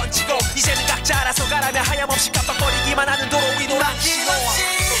미련은 던지고 이제는 각자 알아서 가라며 하염없이 깜빡거리기만 하는 도로 위 노란 신호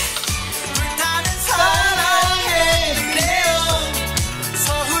불타는 사랑의 그래요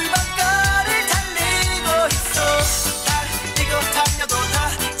서울 밤거리를 달리고 있어 달리고 달려도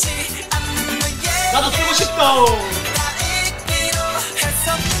닿지 않는 너의 나도 쓰고 싶다. 나 잊기로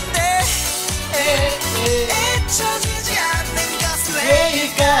했었는데 잊혀지지 않는 것은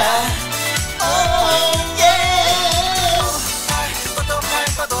왜일까 Oh yeah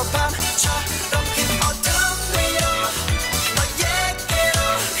밟아도 밤처럼 긴 어둠 위로 너에게로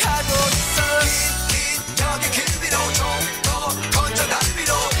가고 있어 여기 그 위로 좀 더 건져간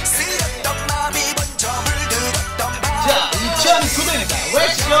위로 쓰였던 마음이 먼저 물들었던 밤 자, 2009년입니다.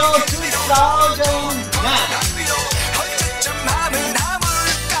 Let's go 2009. 언제쯤 마음을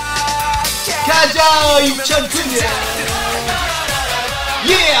남을까 가자 2009년.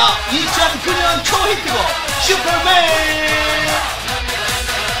 Yeah! 2009년 초히트곡 슈퍼맨!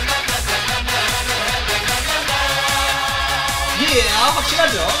 Yeah!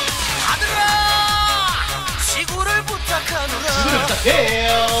 확실하죠? 아들아 지구를 부탁하노라 지구를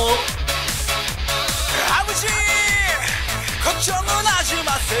부탁해요. 아버지 걱정은 하지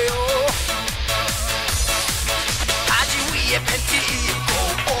마세요 바지 위에 팬티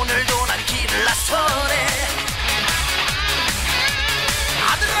입고 오늘도 난 길을 나서네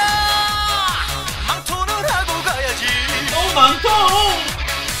아들아 망토를 하고 가야지 망토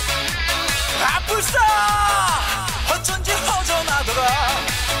아플싸 어쩐지 허전하더라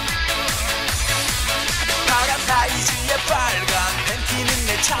파란 사이즈의 빨간 팬티는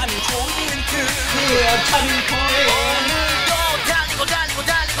내 참이 포인트 참이 포인트 오늘도 달리고 달리고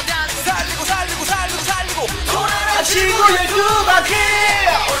달리고 달리고 살리고 살리고 살리고 살리고 돌아라 지구의 두 바퀴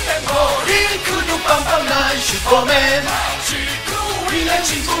올빼머리 근육 빵빵 난 슈퍼맨 우리는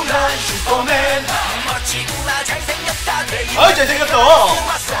친구란 슈퍼맨 멋지구나 잘생겼다 어이 잘생겼다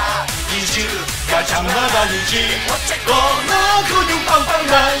이즈가 장난 아니지 어쨌거나 근육 빵빵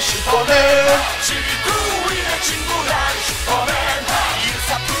난 슈퍼맨 지구 우리는 친구란 슈퍼맨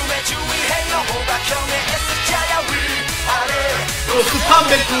일사품에 주의해요 호박형의 S자야 위아래 로스판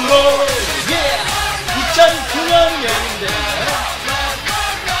백구로 2009년이었는데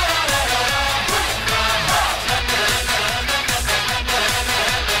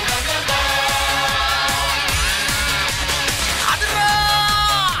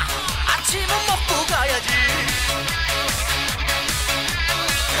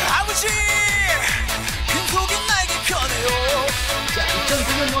아버지 빈속이 나에게 편해요 자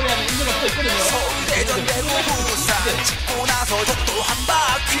 2009년 노래하는 인물가 또 있거든요 서울대전대로 부산 찍고 나서 저 또 한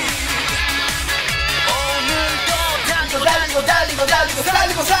바퀴 오늘도 달리고 달리고 달리고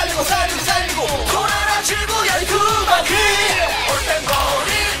달리고 살리고 살리고 살리고 돌아라 지구의 두 바퀴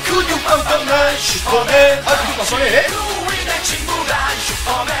올빼머리 근육 빵빵 난 슈퍼맨 근육 빵빵해 우리네 친구란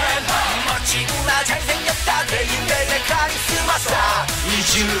슈퍼맨 멋지구나 잘생겼다 대인배의 카리스마사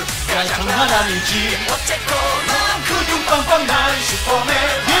이즈가 장난 아니지 어쨌거나 근육 빵빵 난 슈퍼맨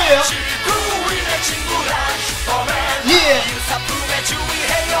지구 우리네 친구란 슈퍼맨 유사품에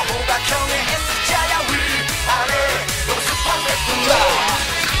주의해요 호박형의 S자야 위아래 로스판 백구로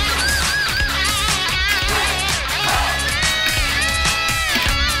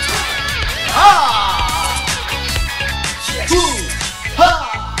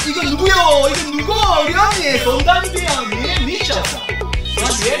이건 누구요? 이건 누구? 우리 언니 동단비 언니 미쳤어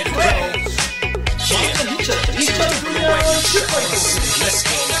난 예쁘게 완전 미쳤어 2009년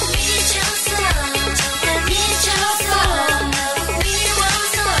슈퍼히트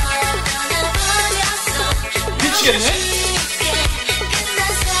미치겠네?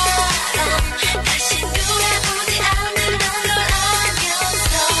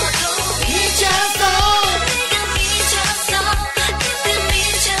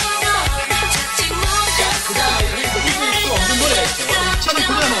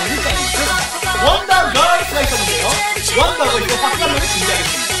 원더 걸스가 있었는데요. 원더가 이거 박살로 준비하겠습니다.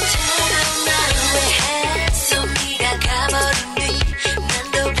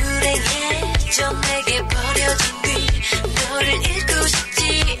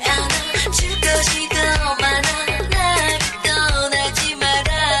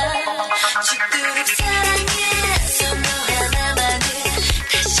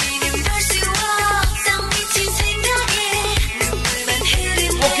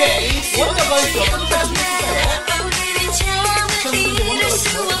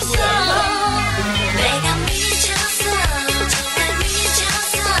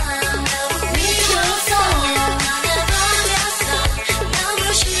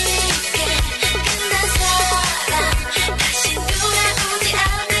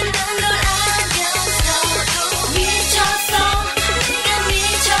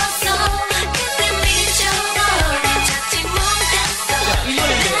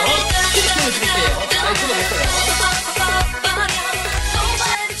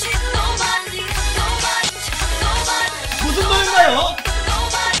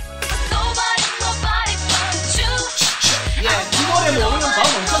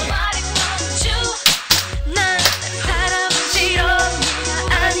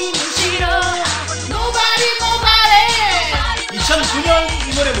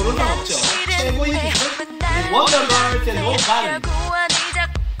 Wondergirl and Nobody.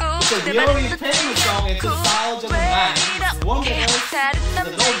 It's a really famous song in 2009. It's Wondergirl and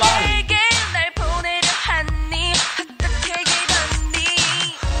Nobody.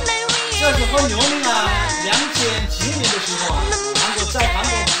这时候牛名啊，梁简吉年的时候啊，在韩国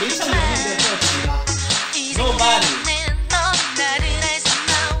非常有名的歌曲啊 Nobody。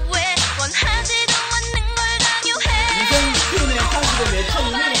 2009年韓国でめっちゃ有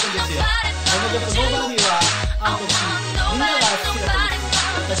名な曲ですよ。この曲 Nobody はみんなが好きだと思うんです。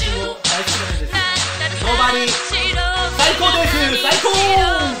私も大好きなんです。Nobody 最高です。最高。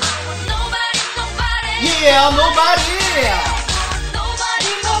Yeah, Nobody.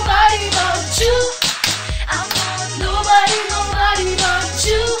 Nobody but you. Nobody, nobody but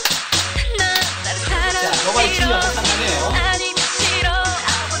you. 자, Nobody 춤이 어떤 상관이에요?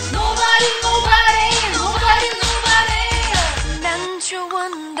 Nobody, nobody, nobody, nobody. 난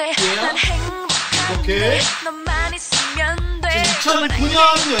좋은데 난 행복한데 너만 있으면 돼. 2009년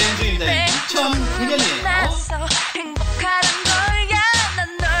여행 중입니다. 2009년이에요. 행복하단 거야. 난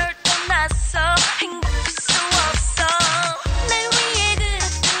널 떠났어. 행복할 수 없어. 날 위해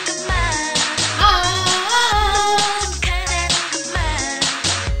들었던 그 말. 가라는 그 말.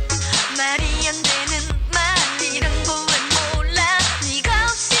 말이 안 되는 말. 이런 거 왜 몰라. 네가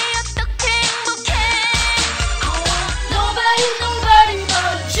없이 어떻게 행복해. Nobody, nobody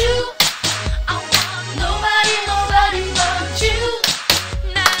but you. Nobody, nobody but you.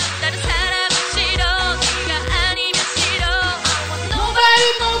 난 다른 사람은 싫어. 네가 아니면 싫어. Nobody,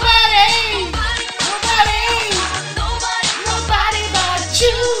 nobody, nobody, nobody but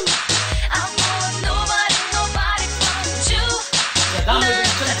you. Nobody, nobody but you. 난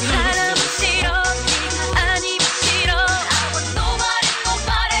다른 사람은 싫어. 네가 아니면 싫어. Nobody,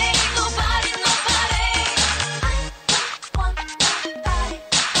 nobody, nobody, nobody.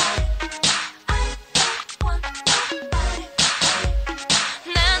 I want nobody.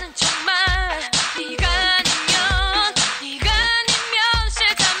 나는 정말 네가 아니면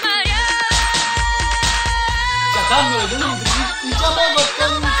싫단 말이야. 자, 다음 노래는 잊어먹었던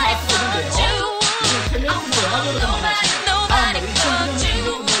가수가 있는데요. 이제 태명으로 영화적으로 많이 하시네요. 다음 노래 2009년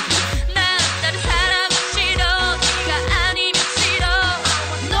노래 드리겠습니다. 난 다른 사람은 싫어. 네가 아니면 싫어.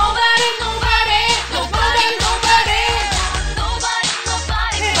 Nobody, nobody, nobody, nobody, nobody,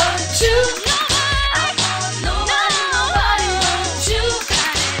 nobody but you. Nobody, nobody but you.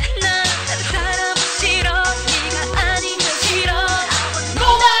 난 다른 사람은 싫어. 네가 아니면 싫어.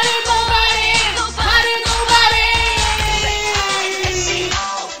 Nobody, nobody, nobody, nobody.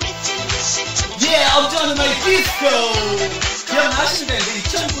 Yeah, 엄청난 음악의 디스코. 기억나시면 되는데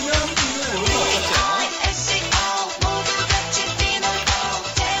 2009년에는 오늘 없었죠.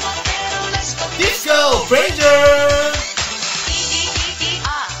 디스코 브레이저.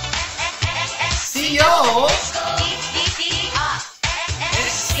 CEO.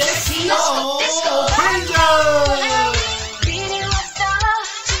 CEO 브레이저.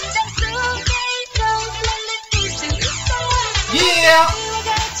 Yeah.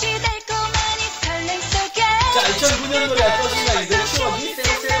 자, 2009년 노래 어떠신가요? 내 추억이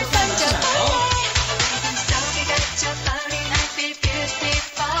새록새록 생각나시나요?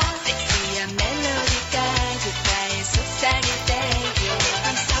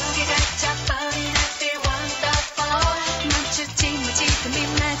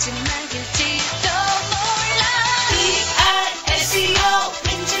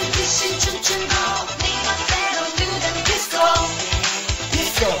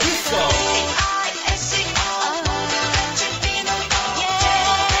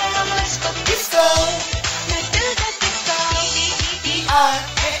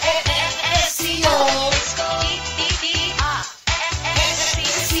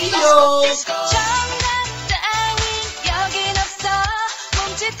 디스코, 디스코. 정답 따윈 여긴 없어.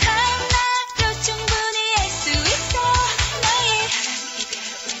 몸짓 하나로 충분히 알 수 있어.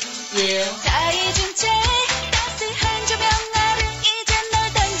 나의 다 잊은 채 따스한 조명알을 이제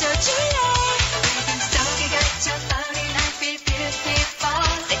널 던져줄래. 속에 갇혀버린 I feel beautiful.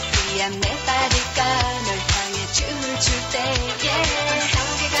 섹시한 내 바디가 널 향해 춤을 출 때.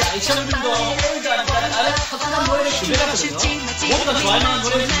 자, 2009년도 홍보니까 나는 화끈한 노래를 준비해놨거든요. 모두가 좋아할 만한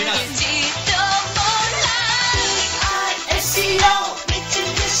노래를 준비해놨습니다. SEO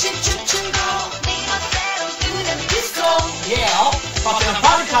미친 듯이 춤추고 네 멋대로 그냥 디스코. Yeah, 화끈한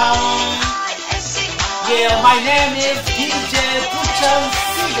파티 타임. Yeah, my name is DJ Bucheon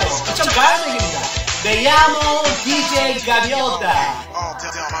Seagull. 부천갈매기입니다. Me llamo DJ Gaviota.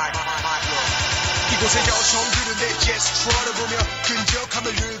 이곳에 처음 들은 내 제스처를 보며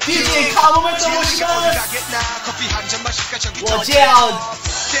근적함을 느껴. DJ 카모멘토 모시마스. 커피 한 잔 마실까 저기 我叫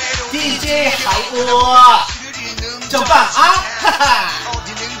DJ 海鸥。 부천빵 아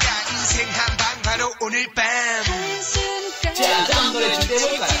어디는가 인생 한방 바로 오늘 밤. 자 다음 노래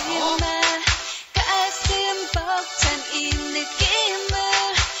준비해볼까요? 가슴 벅찬 이 느낌을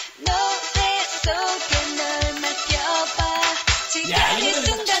노래 속에 널 맡겨봐. 야 이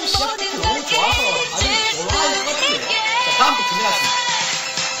노래는 참 시작부터 너무 좋아서 아주 좋아하는 것 같아요. 자 다음 곡 준비해놨습니다.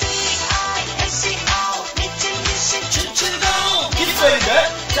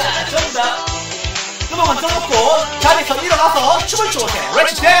 자, 정답. 음악만 써놓고 자리에서 일어나서 춤을 추세요.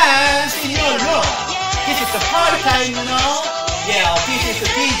 Let's dance in your room. This is the party time, you know. Yeah, this is the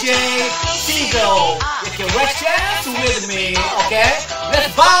DJ Seagull. 이렇게 let's dance with me, okay?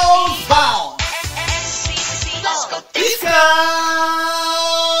 Let's bounce, bounce. Disco.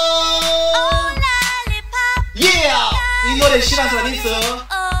 Yeah. 이 노래 싫어하는 사람 있어?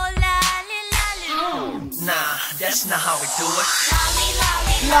 Nah, that's not how we do it.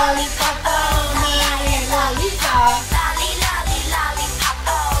 Lollipop, oh my lollipop. Lolly, lolly, lollipop,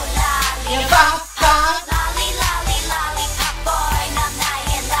 oh lollipop. Lolly, lolly, lollipop, boy, 넌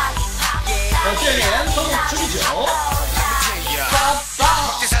나의 lollipop. 어쨌든 선곡 중이죠.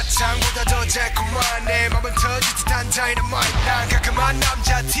 사창보다 더 달콤한 내 맘은 터질 듯한 다이너마이트. 난 가끔한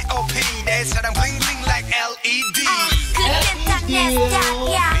남자 T.O.P. 내 사랑 bling bling like LED. 그게 딱 내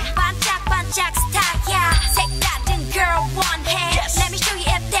스타일이야. 반짝반짝 스타일이야. 색다른 girl 원해. Let me show you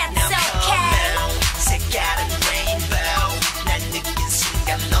if that's okay. 색깔은 rainbow. 난 느낀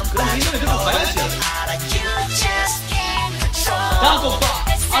순간 넌 그럼 이 노래 들으면 가야지. 알아. You just can't control. 다음 곡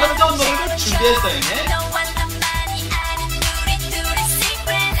아름다운 노래를 준비했어요. 네?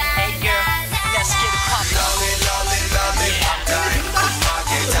 Hey girl, let's get it poppin'. Lolly, lolly, lollipop,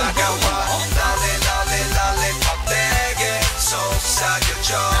 달콤하게 다가와. Lolly, lolly, lollipop, 내게 속삭여줘.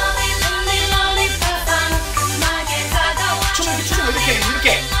 춤을 이렇게.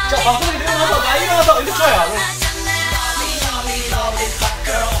 자, 방송에 일어나서 나 일어나서 이렇게 춰요.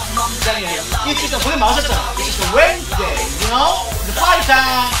 이 진짜 고생 많으셨잖아. It's a Wednesday, you know? The party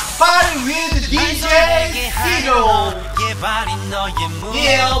time. Party with DJ Seagull.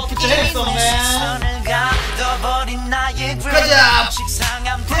 Yeah, put your hands on, man. 가자.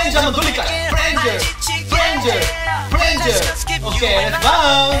 프렌즈 한번 돌릴까요? 프렌즈. 오케이, let's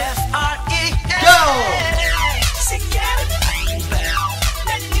bounce. Go.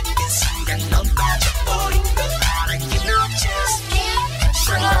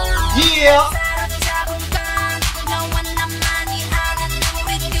 Yeah.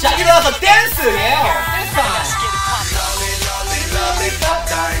 자, 일어나서 댄스. Yeah. 댄스 타임.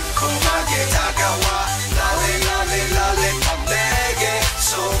 달콤하게 다가와. Lolly, lolly, lollipop, 내게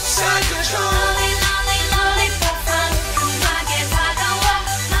속삭여줘.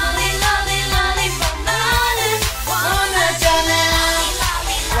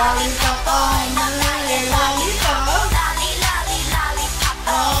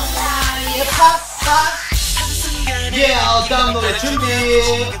 Yeah, 다음 노래 준비.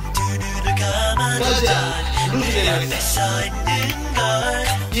 가자. 루즈 내려야겠다.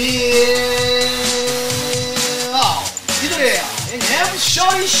 이 노래예요. M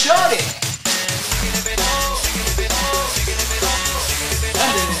Shorty Shorty.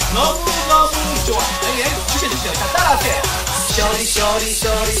 너무 좋아. 죽여주세요. 자, 따라하세요. Shorty Shorty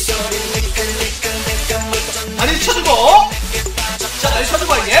Shorty Shorty. 다리 쳐주고. 자, 다리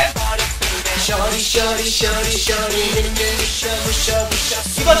쳐주고 이제. Shorty Shorty Shorty Shorty.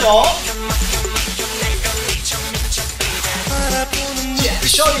 이거죠. Yeah,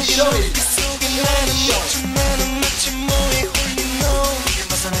 Shorty Shorty.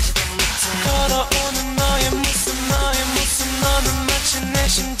 걸어오는 너의 모습 너는 마치 내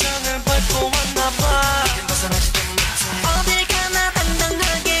심장을 밟고 왔나봐. 어딜 가나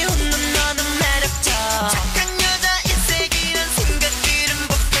당당하게 웃는 너는 매력적. 착한 여자의 색이란 생각들은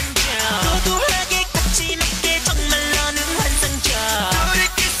복한적. 도도하게 거침없게 정말 너는 환상적.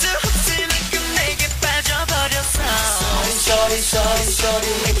 돌이킬 수 없을 만큼 내게 빠져버렸어. Shorty Shorty Shorty.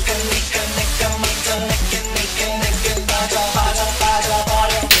 내가 먼저 내게 빠져버려.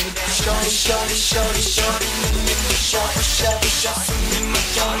 Shorty Shorty Shorty Shorty.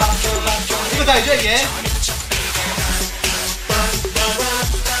 이거 다 알죠 이게?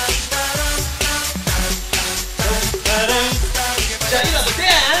 자, 일어나서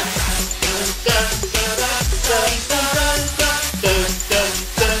댄스!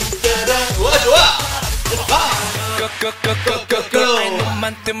 좋아, 좋아! 눈만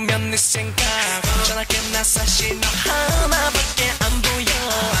뜨면 네 생각 전화게 나 사실 너 하나밖에 안 보여.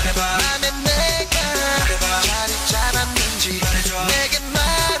 맘에 내가 자리 잡았는지 내게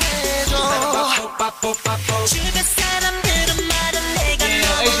말해줘. 주변 사람들은 말은 내가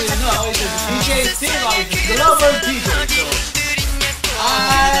너무 DJ Seagull, global DJ.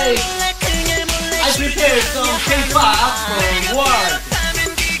 prepare some K-pop for world.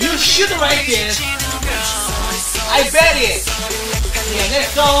 You should like this. I bet it. Yeah,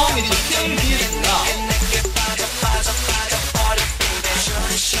 next song is K-Pop now.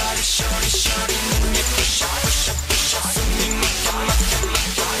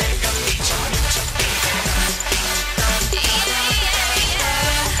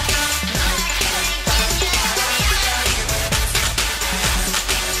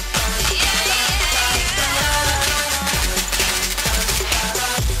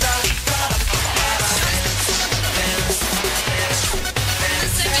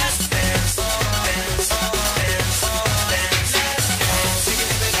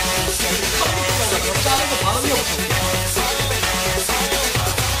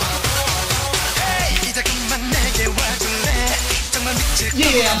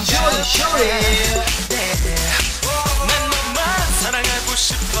 Yeah, I'm shorty. 난 너만 사랑하고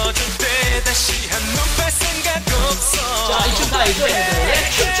싶어졌대. 다시 한번 뺄 생각 없어. 자, 이쯤 다 이제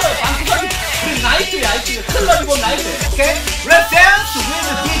춤춰요. 방구석이 우리 나이트야. 이쯤 클럽이고 나이트. 오케이? Let's dance with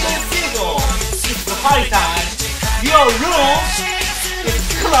DJ Seagull. It's the party time. Your room is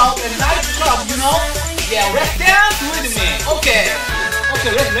club and night club, you know? Yeah, let's dance with me. Okay.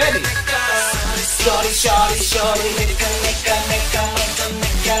 Okay, let's ready. Shorty, shorty, shorty.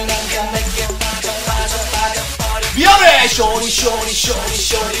 미안해. Shorty, shorty, shorty,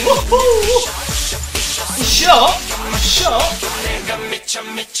 shorty. Woohoo. Show, show. 내가 미쳐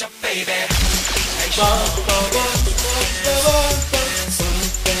미쳐, baby.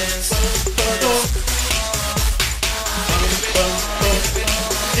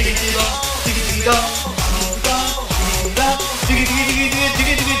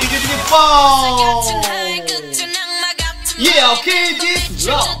 Yeah, okay, this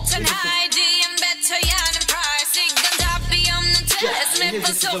love. This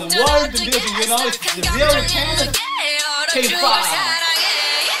is the world music, you know, it's the real kind of K-pop.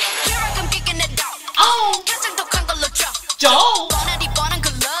 Oh, Joe.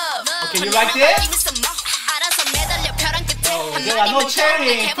 Okay, you like it? Oh, there are no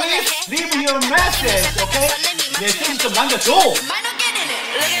chatting. Please leave your message, okay? 메시지 좀 남겨줘. Look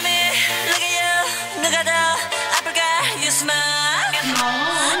at me, look at you. 누가 더 아플까? You smile.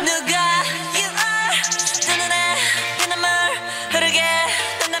 누가 you are. 두 눈에 피눈물 흐르게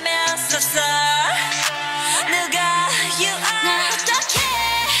된다면 so sorry. 누가 you are. 어떡해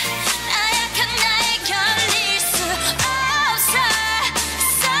나약한 나에 걸릴 수 없어.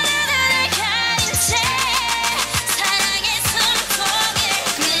 서로를 가린 채 사랑의 숨통을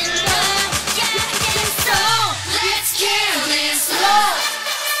눌러야겠어. Let's kill this love.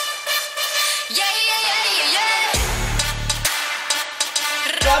 Yeah, yeah, yeah, yeah, yeah.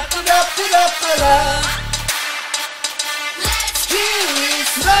 라프라프라프라. Let's kill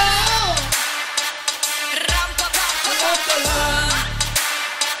this love.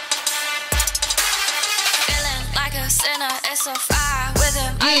 Feeling like a sinner, it's so far with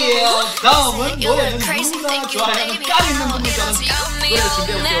him. Yeah, 다음은 노래는 누구나 좋아하는 깡 있는 분들처럼 노래를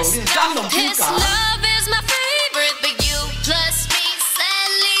준비해볼게요. 우리는 깡 This 넘치니까. love is my favorite, but you plus me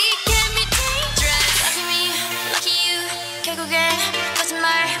sadly can be dangerous. Lucky me, lucky you. 결국엔 거짓말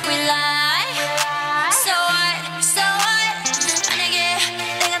we lie. So what, so what. 만약에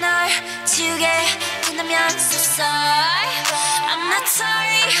내가 널 지우게 된다면 so sorry. I'm not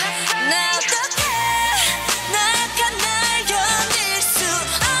sorry. 나 어떡해 나약한 날 견딜 수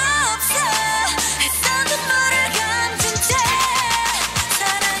없어. 했던 눈물을 감춘 채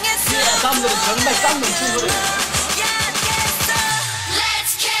사랑의 사람들은 정말 깡 넘치는 노래예요.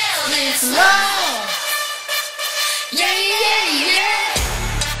 Let's kill this love. Yeah, yeah, yeah.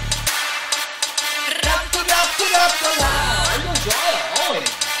 라프라프라프라. 이건 좋아요.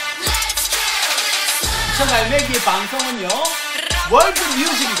 부천갈매기 방송은요 월드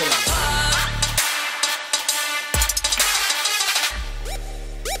뮤직이거든요.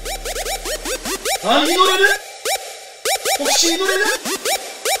 이 노래는? 혹시 이 노래는?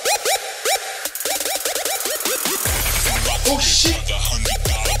 혹시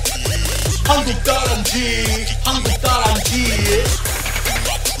한국 따람쥐 한국 따람쥐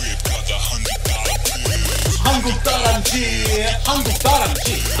한국 따람쥐 한국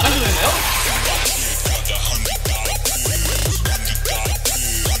따람쥐 안 좋네요?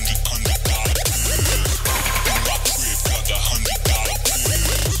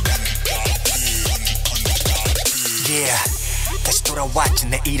 Yeah, 다시 돌아왔지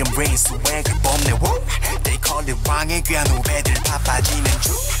내 이름 레인 스웩을 뽐내 They call it 왕의 귀한 후배들 바빠지는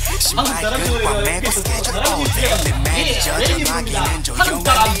중 신발끈과 메고 스케줄 all day 내 매니저 전화기는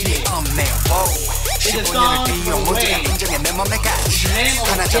조용한 일이 없네 15년을 뛰어 모두가 인정해 내 몸에 같이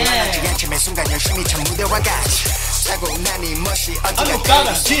하나자만 하지 않지 매 순간 열심히 참 무대와 같이 차고 나니 멋이 어디가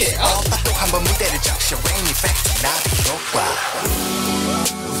되는지 또 한 번 무대를 적셔 Rain Effect 나비 효과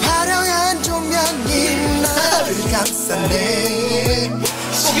화려한 조명이 나를 감싸네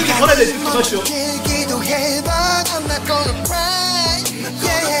시간이 멈추길 기도해봐 I'm not gonna cry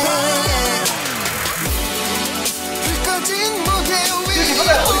yeah 불꺼진 무대 위에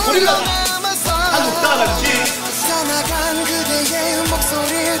올라남아서 사나간 그대의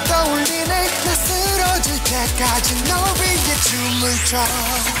목소리를 떠올리네 나 쓰러질 때까지 너 위에 춤을 춰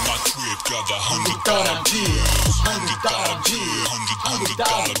한국 다람쥐 한국 다람쥐 한국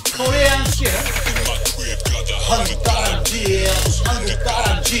다람쥐 코리안 skill 한국 다람쥐 한국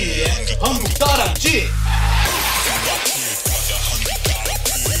다람쥐 한국 다람쥐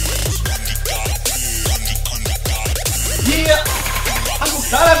yeah 한국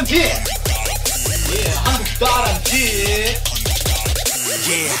다람쥐 yeah 한국 다람쥐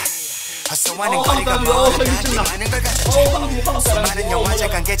yeah 허소하는 거리가 멀어 나기 많은 걸 가졌지 수많은 영화제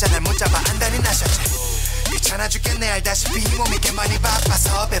관계자 날 못잡아 안달이 나셨지 귀찮아 죽겠네 알다시피 이 몸이 꽤 많이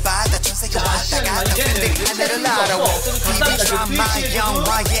바빠서 배바다 천세계 왔다 갔다 팬들이 하늘을 날아오 TV 드라마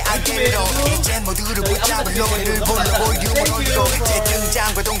영화의 안개로 이젠 모두를 붙잡은 너를 보려고 유머를 올리고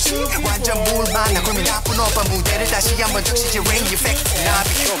재등장과 동시에 완전 물 만나 고민 나쁜 오빠 무대를 다시 한번 적시지 Rain Effect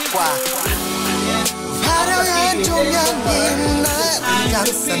나비 효과 화려한 조명이 나를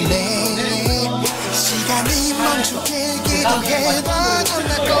감싸네 시간이 멈추길 기도해봐 I'm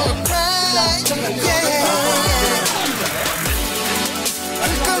not gonna cry yeah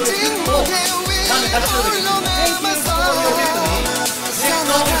불꺼진 무대 위에 홀로 남아서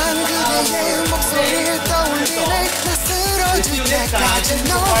사나간 그대의 목소리를 떠올리네 나 쓰러질 때까지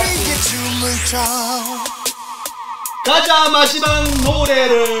너 위에 춤을 춰 가자 마지막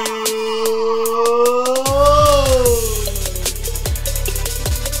노래를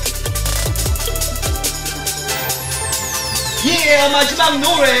예 마지막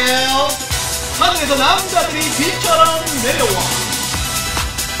노래 하늘에서 남자들이 비처럼 내려와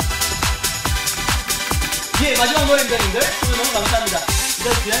예 마지막 노래입니다 여러분들 오늘 너무 감사합니다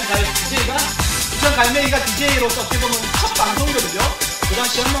DJ가 부천갈매기가 DJ로서 어떻게 보면 첫 방송이거든요 그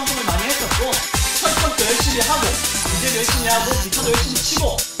당시 연방송을 많이 했었고 첫 열심히 하고 DJ도 열심히 하고 기타도 열심히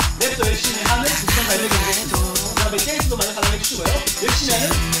치고 랩도 열심히 하는 부천갈매기입니다 그 다음에 댄스도 많이 사랑해주시고요 열심히 하는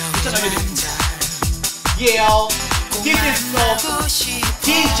부천갈매기입니다 예요 This is the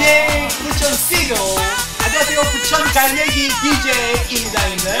DJ Bucheon Seagull. 안녕하세요, 부천갈매기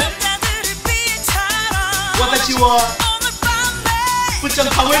DJ입니다. 와타치와 부천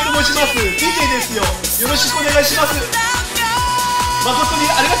강호에도 모시마스 DJ 데스요. 요로시코 오네가시마스. 마코토니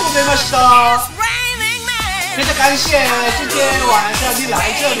아리가토 고자이마시타. 非常感谢今天晚上你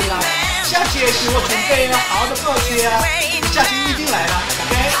来这里了。下期也是我准备好的歌曲，下期一定来了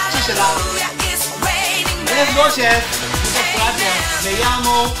 ，OK， 谢谢啦。Buenas noches, muchas gracias. Me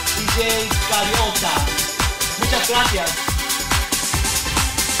llamo DJ Gaviota. Muchas gracias.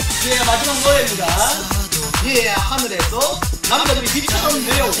 예, 마지막 노래입니다. 예, 하늘에서 남자들이 빛처럼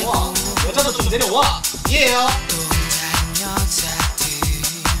내려와. 여자도 좀 내려와. 예.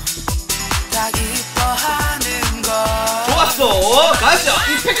 좋았어. 가자.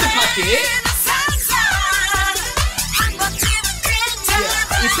 이펙트 파티. 예,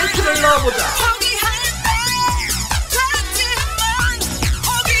 이펙트를 넣어보자.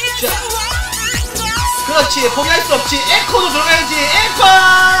 자, 그렇지 포기할 수 없지 에코도 들어가야지 에코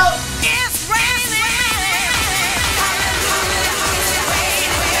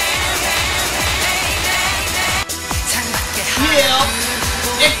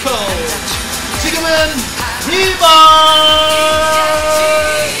에코 지금은 1번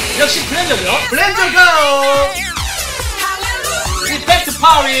역시 블렌저죠 블렌저 고 이펙트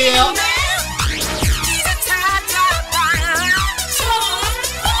파워예요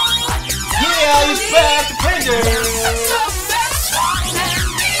이펙트 블렌저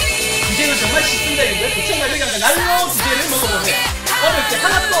DJ는 정말 쉽습니다. 부천갈매기가 날로 DJ를 먹어보세요. 어릴 때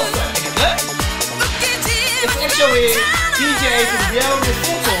하나도 없어요. 알겠네? It's actually DJ is really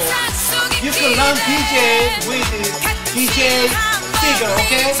simple. You can learn DJ with DJ Seagull,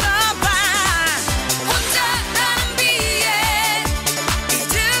 okay?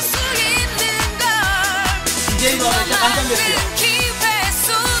 DJ로 하면 진짜 간단했어요.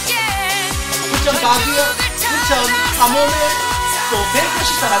 부천 가비요, 부천 가모네, 또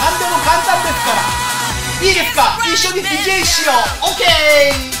벤토시 사랑 안 되면 간단ですからいいですか一緒に DJ しよう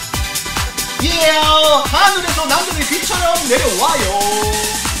오케이 예 하늘에서 남들이 빛처럼 내려와요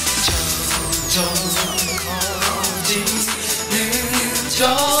점점 커지는 저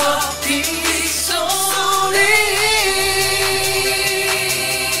빛 속에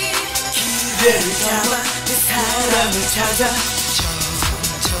찾아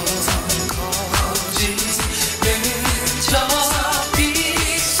점점 커지는 저 빗소리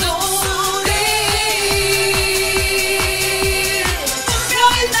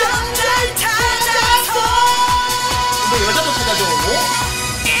분명히 날 찾아서 뭐 여자도 찾아줘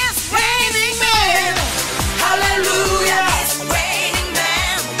It's raining man 할렐루야 It's raining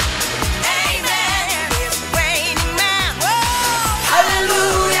man Amen It's raining man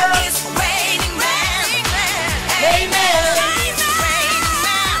할렐루야 It's raining man Amen It's raining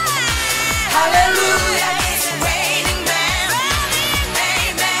man 할렐루야 It's raining man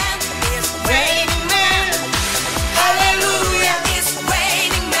Amen It's raining man 할렐루야 It's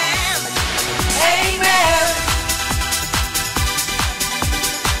raining man Amen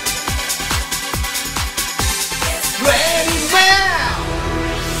Raining man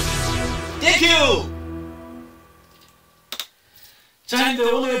Thank you 자,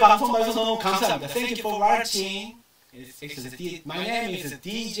 형님들 오늘 방송 봐주셔서 너무 감사합니다. Thank you for watching. My name is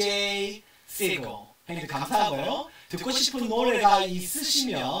DJ Seagull. 형님들 감사하고요. 듣고 싶은 노래가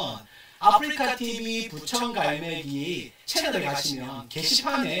있으시면 아프리카 TV 부천갈매기 채널에 가시면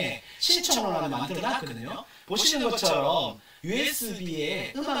게시판에 신청을 만들어놨거든요. 보시는 것처럼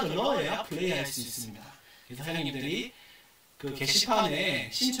USB에 음악을 넣어야 플레이할 수 있습니다. 그래서 형님들이 그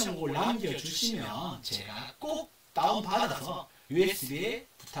게시판에 신청곡을 남겨주시면 제가 꼭 다운받아서 USB에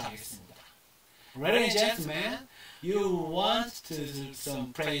부탁하겠습니다. Ladies and gentlemen, you want to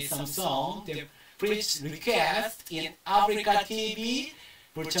play some song, then please request in Africa TV,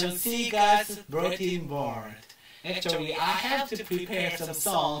 Bucheon Seagull's bulletin board. Actually, I have to prepare some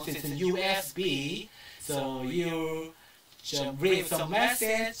songs in USB, so you just read some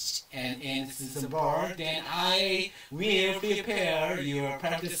message and in the board, then I will prepare your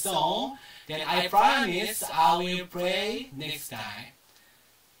practice song. Then I promise I will play next time.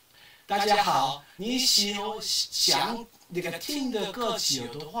 大家好，你想那个听的歌曲有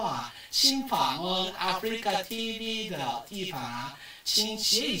的话，请访问 Africa TV 的地方，请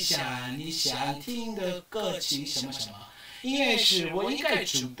写一下你想听的歌曲什么什么。因为是我应该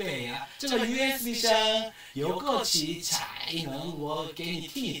准备啊，这个 USB 上有歌曲才能我给你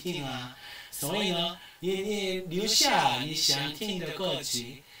听一听啊。所以呢，你留下你想听的歌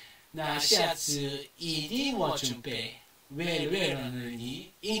曲。那下次一定我准备，为了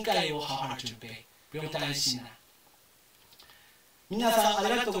你应该我好好准备，不用担心啦。皆さんあ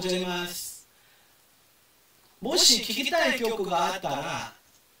りがとうございます。もし聞きたい曲があったら、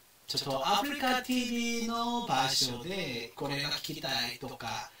ちょっとアフリカ TV の場所でこれが聞きたいと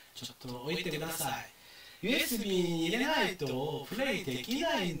かちょっと置いてください。USB に入れないとプレイでき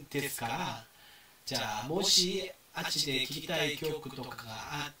ないんですから、じゃあもしあっちで聴きたい曲とかが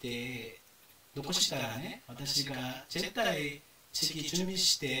あって残したらね、私が絶対次準備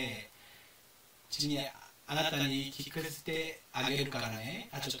して次あなたに聞かせてあげるからね。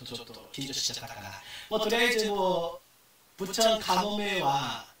あ、ちょっと緊張しちゃったかな。もうとりあえずもう部長カモメ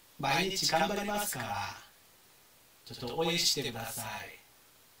は毎日頑張りますからちょっと応援してくださ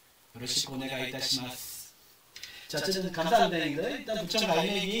い。よろしくお願いいたします。자, 어쨌든 감사합니다. 일단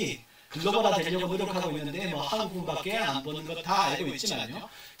부천갈매기 글로벌화 되려고 노력하고 있는데 뭐 한국밖에 안 보는 거 다 알고 있지만요.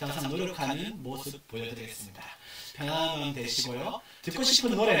 항상 노력하는 모습 보여드리겠습니다. 편안한 마음 되시고요. 듣고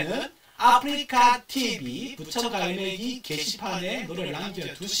싶은 노래는 아프리카 TV 부천갈매기 게시판에 노래를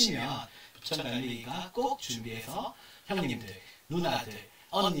남겨두시면 부천갈매기가 꼭 준비해서 형님들, 누나들,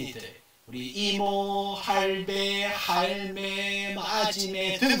 언니들, 우리 이모, 할배, 할매,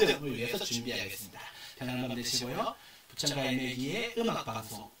 아지매 등등을 위해서 준비하겠습니다. 편안한 마음 되시고요. 부천갈매기의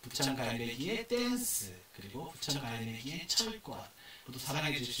음악방송, 부천갈매기의 댄스, 그리고 부천갈매기의 철권 모두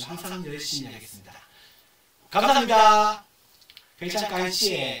사랑해 주십시오. 항상 열심히 하겠습니다. 감사합니다.非常感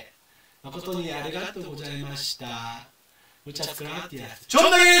谢誠にありがとうございました。Muchas gracias.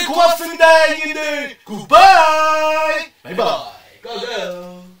 존나게 고맙습니다, 형님들.